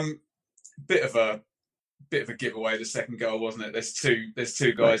bit of a giveaway, the second goal, wasn't it? There's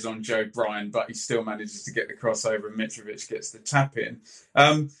two guys on Joe Bryan, but he still manages to get the crossover, and Mitrovic gets the tap in.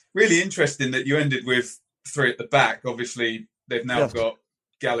 Really interesting that you ended with three at the back. Obviously, they've now got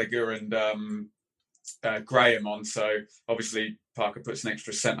Gallagher and Graham on, so obviously Parker puts an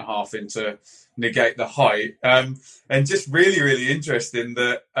extra centre half in to negate the height. And just really, really interesting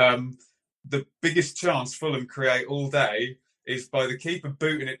that the biggest chance Fulham create all day is by the keeper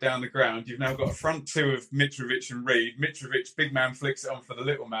booting it down the ground. You've now got a front two of Mitrovic and Reed. Mitrovic, big man, flicks it on for the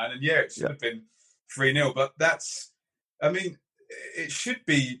little man, and it should have been 3-0. But it should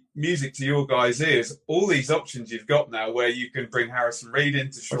be music to your guys' ears. All these options you've got now, where you can bring Harrison Reed in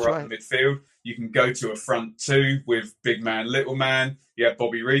to shore up the midfield. You can go to a front two with big man, little man. You have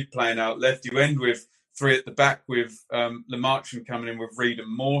Bobby Reed playing out left. You end with three at the back with Lamarchand coming in with Reed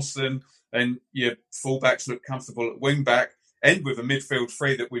and Mawson. And your fullbacks look comfortable at wing back. End with a midfield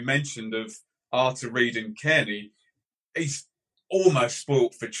three that we mentioned of Arter, Reed and Kearney. He's almost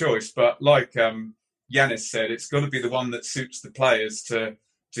spoilt for choice, but like Yanis said, it's got to be the one that suits the players to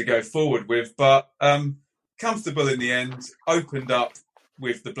go forward with. But comfortable in the end, opened up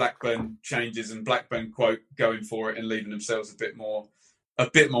with the Blackburn changes and Blackburn, quote, going for it and leaving themselves a bit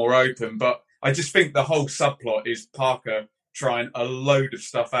more open. But I just think the whole subplot is Parker trying a load of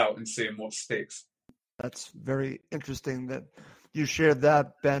stuff out and seeing what sticks. That's very interesting that you shared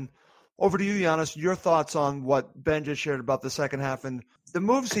that, Ben. Over to you, Yanis. Your thoughts on what Ben just shared about the second half and the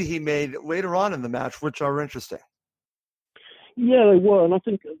moves he made later on in the match, which are interesting. Yeah, they were, and I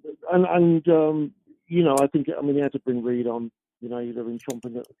think, I think he had to bring Reed on. He'd have been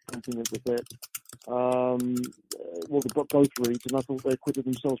chomping at the bit. Both Reeds, and I thought they acquitted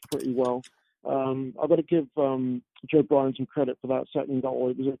themselves pretty well. I've got to give Joe Bryan some credit for that second goal.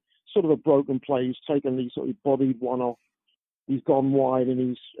 It was a sort of a broken play. He's taken these sort of bodied one off. He's gone wide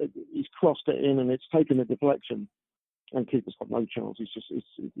and he's crossed it in and it's taken a deflection. And keeper's got no chance. It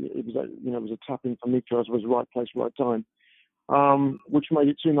was a tap in for Mitro. It was right place, right time, which made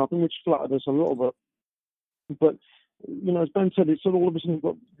it 2-0, which flattered us a little bit. But as Ben said, it's sort of all of a sudden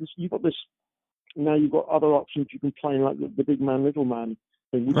you've got this. Now you've got other options. You can play like the big man, little man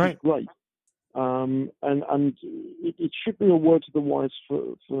thing, which is great. And it should be a word to the wise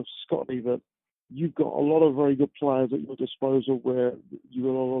for Scotty that you've got a lot of very good players at your disposal where you've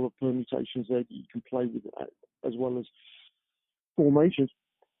got a lot of permutations there that you can play with as well as formations.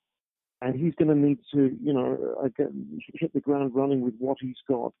 And he's going to need to, again, hit the ground running with what he's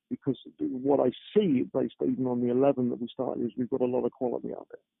got, because what I see, based even on the 11 that we started, is we've got a lot of quality out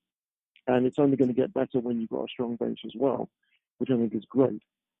there. And it's only going to get better when you've got a strong bench as well, which I think is great.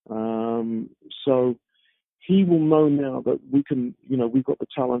 So he will know now that we can, we've got the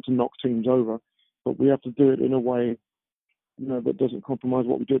talent to knock teams over, but we have to do it in a way, that doesn't compromise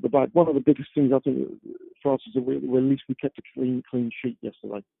what we do at the back. One of the biggest things I think for us is that at least we kept a clean sheet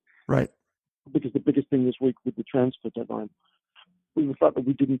yesterday. Right. Because the biggest thing this week with the transfer deadline was the fact that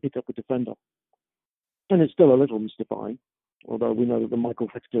we didn't pick up a defender. And it's still a little mystifying, although we know that the Michael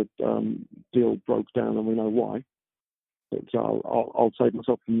Hector deal broke down and we know why. But I'll save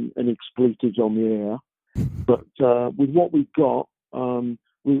myself from any expletives on the air. But with what we've got,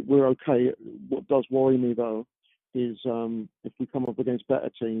 we're okay. What does worry me, though, is if we come up against better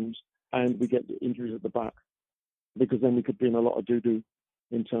teams and we get injuries at the back, because then we could be in a lot of doo-doo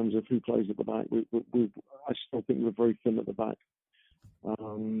in terms of who plays at the back. I still think we're very thin at the back.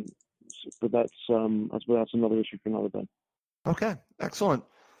 But that's another issue for another day. Okay, excellent.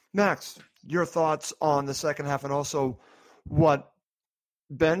 Max, your thoughts on the second half and also what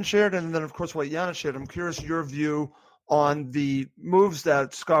Ben shared and then, of course, what Giannis shared. I'm curious your view on the moves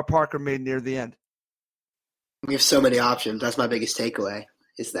that Scott Parker made near the end. We have so many options. That's my biggest takeaway,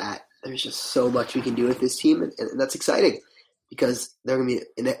 is that there's just so much we can do with this team, and that's exciting because there are going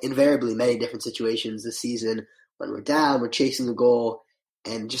to be invariably many different situations this season when we're down, we're chasing a goal,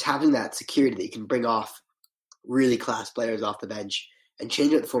 and just having that security that you can bring off really class players off the bench and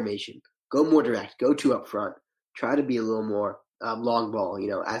change up the formation, go more direct, go 2 up front, try to be a little more long ball,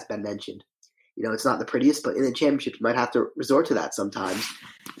 as Ben mentioned. It's not the prettiest, but in the championship, you might have to resort to that sometimes.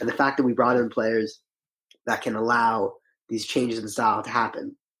 And the fact that we brought in players that can allow these changes in style to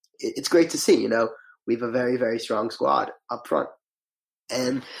happen, it's great to see. We have a very, very strong squad up front.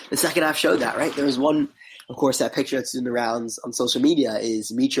 And the second half showed that, right? There was one, of course, that picture that's doing the rounds on social media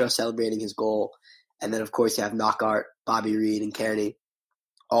is Mitro celebrating his goal. And then, of course, you have Knockaert, Bobby Reed, and Kearney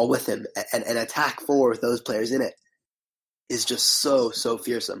all with him. And an attack 4 with those players in it is just so, so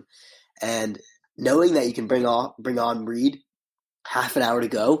fearsome. And knowing that you can bring on Reed half an hour to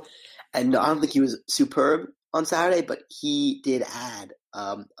go, and I don't think he was superb on Saturday, but he did add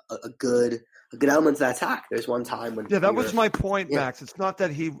a good element to that attack. There's one time when that was my point, Max. It's not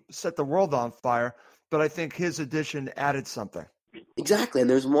that he set the world on fire, but I think his addition added something. Exactly, and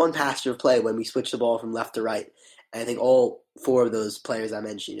there's one passive play when we switched the ball from left to right, and I think all 4 of those players I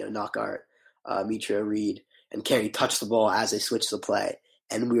mentioned, Knockaert, Mitro, Reed, and Carey touched the ball as they switched the play,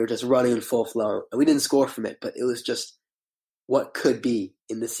 and we were just running in full flow, and we didn't score from it, but it was just what could be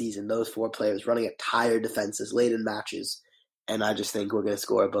in the season, those 4 players running at tired defenses late in matches, and I just think we're going to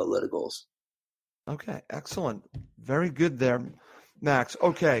score a boatload of goals. Okay, excellent. Very good there, Max.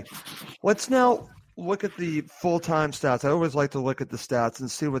 Okay, let's now look at the full-time stats. I always like to look at the stats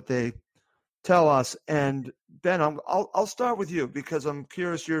and see what they tell us. And Ben, I'll start with you because I'm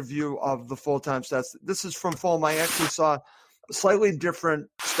curious your view of the full-time stats. This is from Fulham. I actually saw slightly different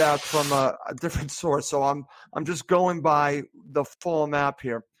stats from a different source. So I'm just going by the Fulham app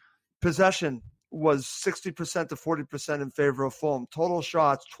here. Possession was 60% to 40% in favor of Fulham. Total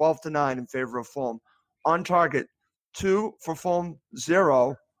shots 12-9 in favor of Fulham. On target 2 for Fulham,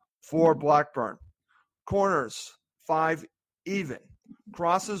 0 for Blackburn. Corners 5 even.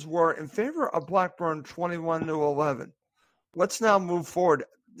 Crosses were in favor of Blackburn 21-11. Let's now move forward.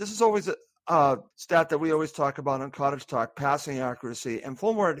 This is always a stat that we always talk about on Cottage Talk, passing accuracy. And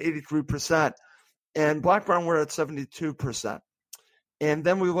Fulham were at 83%, and Blackburn were at 72%. And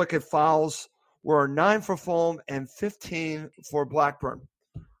then we look at fouls, were 9 for Fulham and 15 for Blackburn.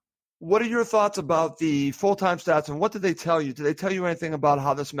 What are your thoughts about the full-time stats, and what did they tell you? Did they tell you anything about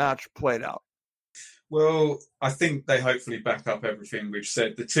how this match played out? Well, I think they hopefully back up everything we've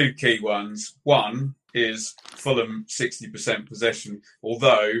said. The 2 key ones, one is Fulham 60% possession,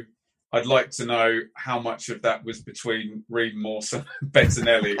 although I'd like to know how much of that was between Reed, Mawson and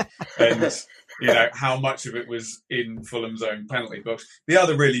Bettinelli. And how much of it was in Fulham's own penalty box. The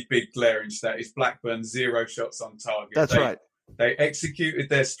other really big glaring stat is Blackburn 0 shots on target. That's right. They executed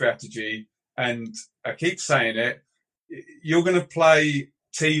their strategy, and I keep saying it, you're going to play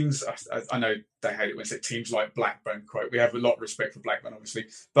teams, I know they hate it when I say teams like Blackburn, quote. We have a lot of respect for Blackburn, obviously,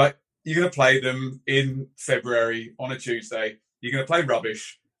 but you're going to play them in February on a Tuesday. You're going to play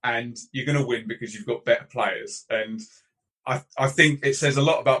rubbish, and you're going to win because you've got better players. And I think it says a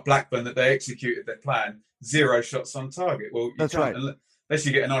lot about Blackburn that they executed their plan. 0 shots on target. Well, that's right. Unless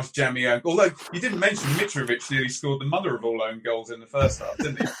you get a nice jammy own. Although you didn't mention Mitrovic nearly scored the mother of all own goals in the first half,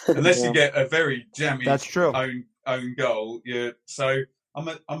 didn't he? Unless you get a very jammy that's true. own goal. So I'm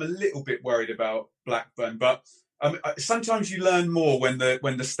a little bit worried about Blackburn, but sometimes you learn more when the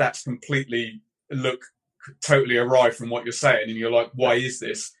stats completely look totally awry from what you're saying, and you're like, why is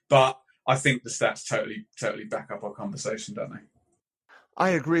this? But I think the stats totally back up our conversation, don't they?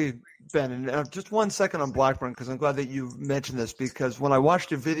 I agree, Ben. And just 1 second on Blackburn, because I'm glad that you mentioned this, because when I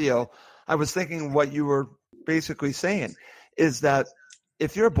watched your video, I was thinking what you were basically saying is that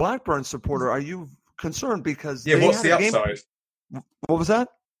if you're a Blackburn supporter, are you concerned because what's the upside? What was that?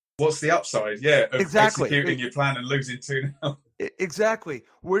 What's the upside? Yeah, of exactly. Executing your plan and losing 2-0. Exactly.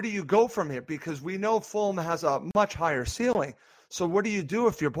 Where do you go from here? Because we know Fulham has a much higher ceiling. So what do you do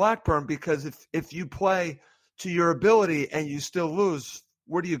if you're Blackburn? Because if you play to your ability and you still lose,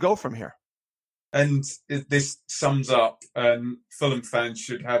 where do you go from here? And this sums up, Fulham fans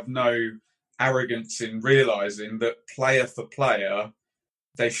should have no arrogance in realising that player for player,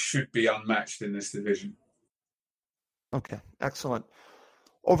 they should be unmatched in this division. Okay, excellent.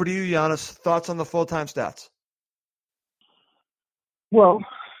 Over to you, Giannis. Thoughts on the full-time stats? Well,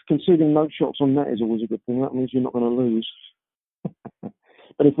 conceding no shots on net is always a good thing. That means you're not going to lose.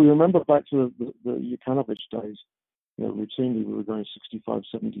 But if we remember back to the Jukanovic days, routinely we were going 65,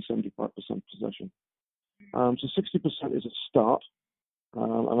 70, 75% possession. So 60% is a start.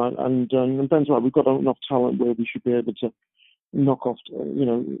 And Ben's right, we've got enough talent where we should be able to knock off,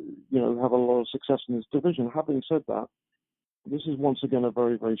 have a lot of success in this division. Having said that, this is once again a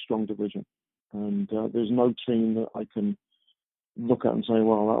very, very strong division. And there's no team that I can look at and say,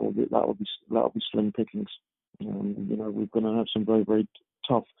 well, that will be slim pickings. We're going to have some very, very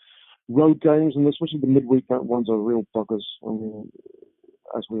tough road games, and especially the midweek ones are real buggers.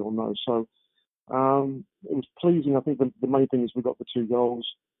 As we all know. So it was pleasing. I think the main thing is we got the 2 goals,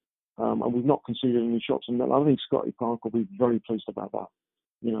 and we've not conceded any shots. And I think Scotty Park will be very pleased about that.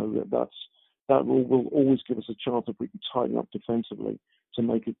 That will always give us a chance if we can tighten up defensively to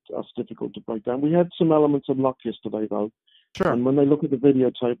make it us difficult to break down. We had some elements of luck yesterday, though. Sure. And when they look at the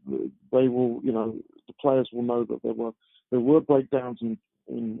videotape, they will, the players will know that there were breakdowns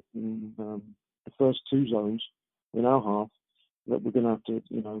in the first 2 zones in our half that we're going to have to,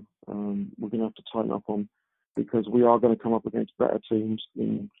 we're going to have to tighten up on, because we are going to come up against better teams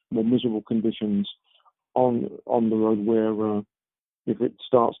in more miserable conditions on the road where if it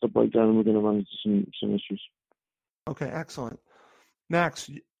starts to break down, we're going to run into some issues. Okay, excellent. Max,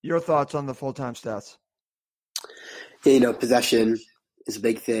 your thoughts on the full-time stats? Possession is a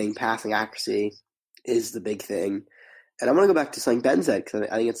big thing. Passing accuracy is the big thing. And I want to go back to something Ben said, because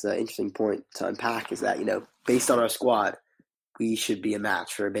I think it's an interesting point to unpack, is that, based on our squad, we should be a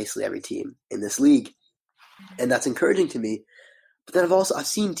match for basically every team in this league. And that's encouraging to me. But then I've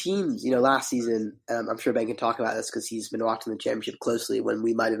seen teams, last season, I'm sure Ben can talk about this because he's been watching the Championship closely when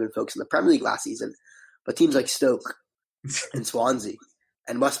we might have been focused on the Premier League last season. But teams like Stoke and Swansea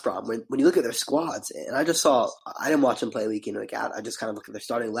and West Brom, when you look at their squads, and I didn't watch them play week in, week out. I just kind of look at their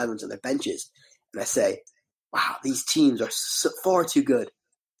starting 11s and their benches, and I say, wow, these teams are far too good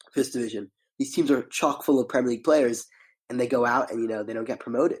for this division. These teams are chock full of Premier League players, and they go out and, they don't get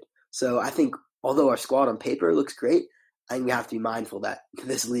promoted. So I think although our squad on paper looks great, I think we have to be mindful that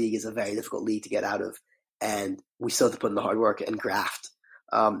this league is a very difficult league to get out of, and we still have to put in the hard work and graft.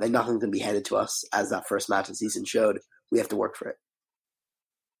 And nothing's going to be handed to us, as that first match of the season showed. We have to work for it.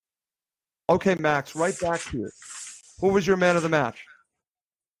 Okay, Max, right back to you. Who was your man of the match?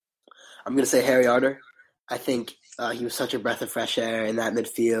 I'm going to say Harry Arter. I think he was such a breath of fresh air in that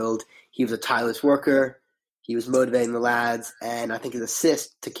midfield. He was a tireless worker. He was motivating the lads, and I think his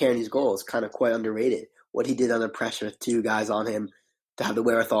assist to Kearney's goal is kind of quite underrated. What he did under pressure with 2 guys on him to have the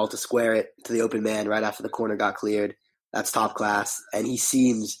wherewithal to square it to the open man right after the corner got cleared, that's top class. And he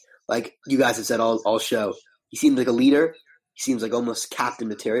seems, like you guys have said all show, he seems like a leader. He seems like almost captain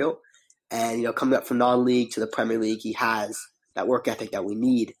material. And, coming up from non-league to the Premier League, he has that work ethic that we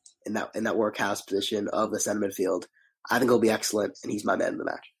need in that workhouse position of the center midfield. I think he'll be excellent, and he's my man of the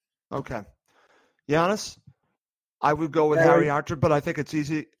match. Okay. Giannis, I would go with Harry Arter, but I think it's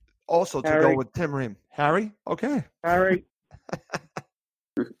easy. also to Harry. go with Tim Ream. Harry? Okay. Harry.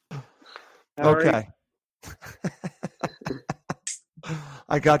 Okay.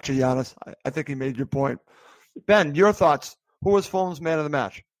 I got you, Giannis. I think he made your point. Ben, your thoughts. Who was Fulham's man of the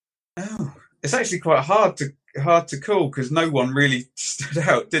match? Oh, it's actually quite hard to call because no one really stood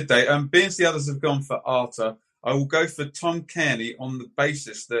out, did they? Being the others have gone for Arter, I will go for Tom Cairney on the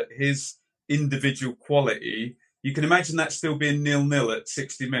basis that his individual quality, you can imagine that still being 0-0 at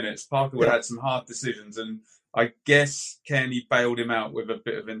 60 minutes. Parker would have had some hard decisions, and I guess Cairney bailed him out with a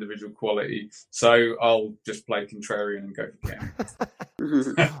bit of individual quality. So I'll just play contrarian and go for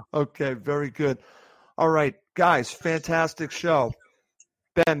Cairney. Okay, very good. All right, guys, fantastic show.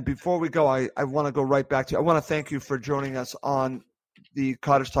 Ben, before we go, I want to go right back to you. I want to thank you for joining us on the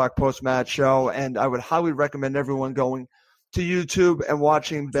Cottage Talk post-match show, and I would highly recommend everyone going to YouTube and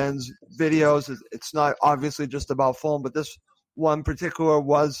watching Ben's videos. It's not obviously just about Fulham, but this one in particular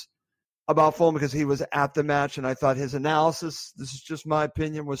was about Fulham because he was at the match, and I thought his analysis, this is just my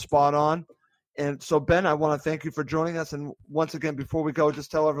opinion, was spot on. And so, Ben, I want to thank you for joining us. And once again, before we go,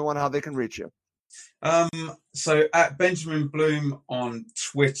 just tell everyone how they can reach you. So at Benjamin Bloom on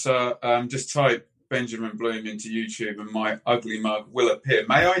Twitter, just type Benjamin Bloom into YouTube and my ugly mug will appear.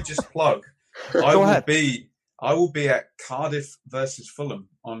 May I just plug? I will be at Cardiff versus Fulham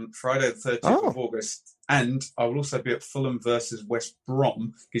on Friday the 13th of August. And I will also be at Fulham versus West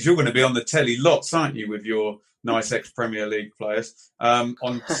Brom, because you're going to be on the telly lots, aren't you, with your nice ex-Premier League players,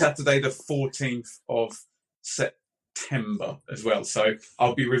 on Saturday the 14th of September as well. So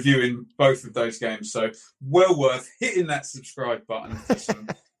I'll be reviewing both of those games. So well worth hitting that subscribe button for some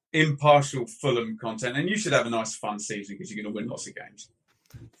impartial Fulham content. And you should have a nice fun season because you're going to win lots of games.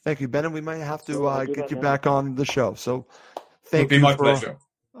 Thank you, Ben. And we might have to get you back on the show. So thank you. It'll be my pleasure.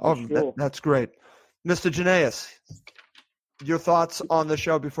 Oh, that's great. Mr. Janaeus, your thoughts on the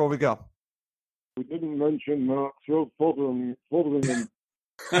show before we go? We didn't mention Mark Fotheringham.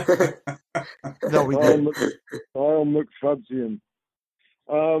 No, we didn't. Kyle McFadzean.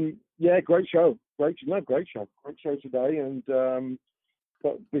 Great show. Great show today. And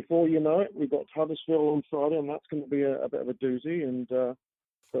but before you know it, we've got Huddersfield on Friday, and that's going to be a bit of a doozy. And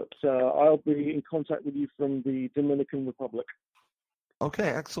but I'll be in contact with you from the Dominican Republic. Okay,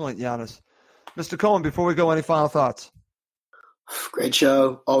 excellent, Giannis. Mr. Cohen, before we go, any final thoughts? Great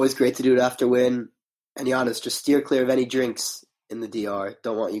show. Always great to do it after win. And Giannis, just steer clear of any drinks in the DR.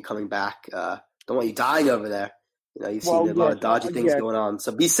 Don't want you coming back. Don't want you dying over there. You know, you've seen a lot of dodgy things going on.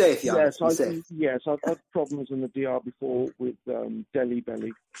 So be safe, Giannis. Be safe. Yes, I've had problems in the DR before with Delhi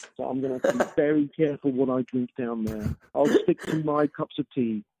Belly. So I'm going to be very careful what I drink down there. I'll stick to my cups of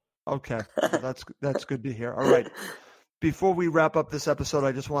tea. Okay, well, that's good to hear. All right. Before we wrap up this episode,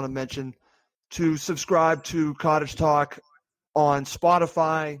 I just want to mention to subscribe to Cottage Talk on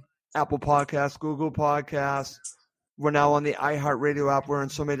Spotify, Apple Podcasts, Google Podcasts. We're now on the iHeartRadio app. We're in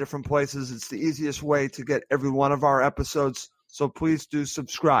so many different places. It's the easiest way to get every one of our episodes. So please do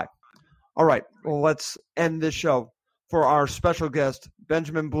subscribe. All right. Well, let's end this show. For our special guest,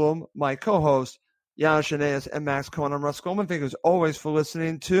 Benjamin Bloom, my co-host, Giannis Janaeus, and Max Cohen. I'm Russ Goldman. Thank you as always for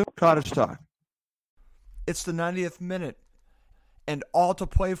listening to Cottage Talk. It's the 90th minute, and all to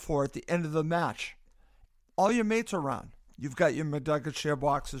play for at the end of the match. All your mates are around. You've got your McNugget share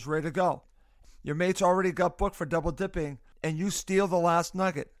boxes ready to go. Your mates already got booked for double dipping, and you steal the last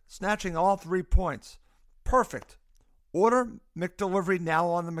nugget, snatching all 3 points. Perfect. Order McDelivery now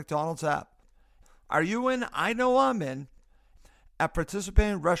on the McDonald's app. Are you in? I know I'm in. At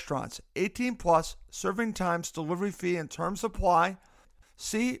participating restaurants, 18 plus, serving times, delivery fee, and terms apply.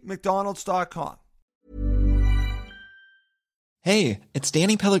 See McDonald's.com. Hey, it's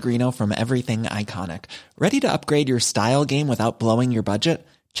Danny Pellegrino from Everything Iconic. Ready to upgrade your style game without blowing your budget?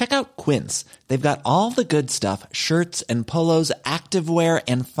 Check out Quince. They've got all the good stuff, shirts and polos, activewear,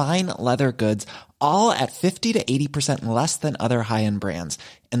 and fine leather goods, all at 50 to 80% less than other high-end brands.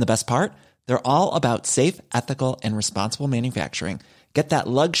 And the best part? They're all about safe, ethical, and responsible manufacturing. Get that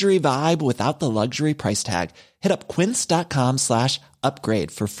luxury vibe without the luxury price tag. Hit up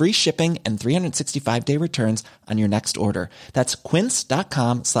quince.com/upgrade for free shipping and 365-day returns on your next order. That's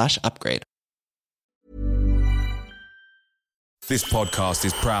quince.com/upgrade. This podcast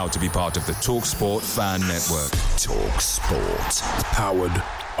is proud to be part of the TalkSport Fan Network. TalkSport. Powered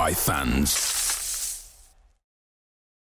by fans.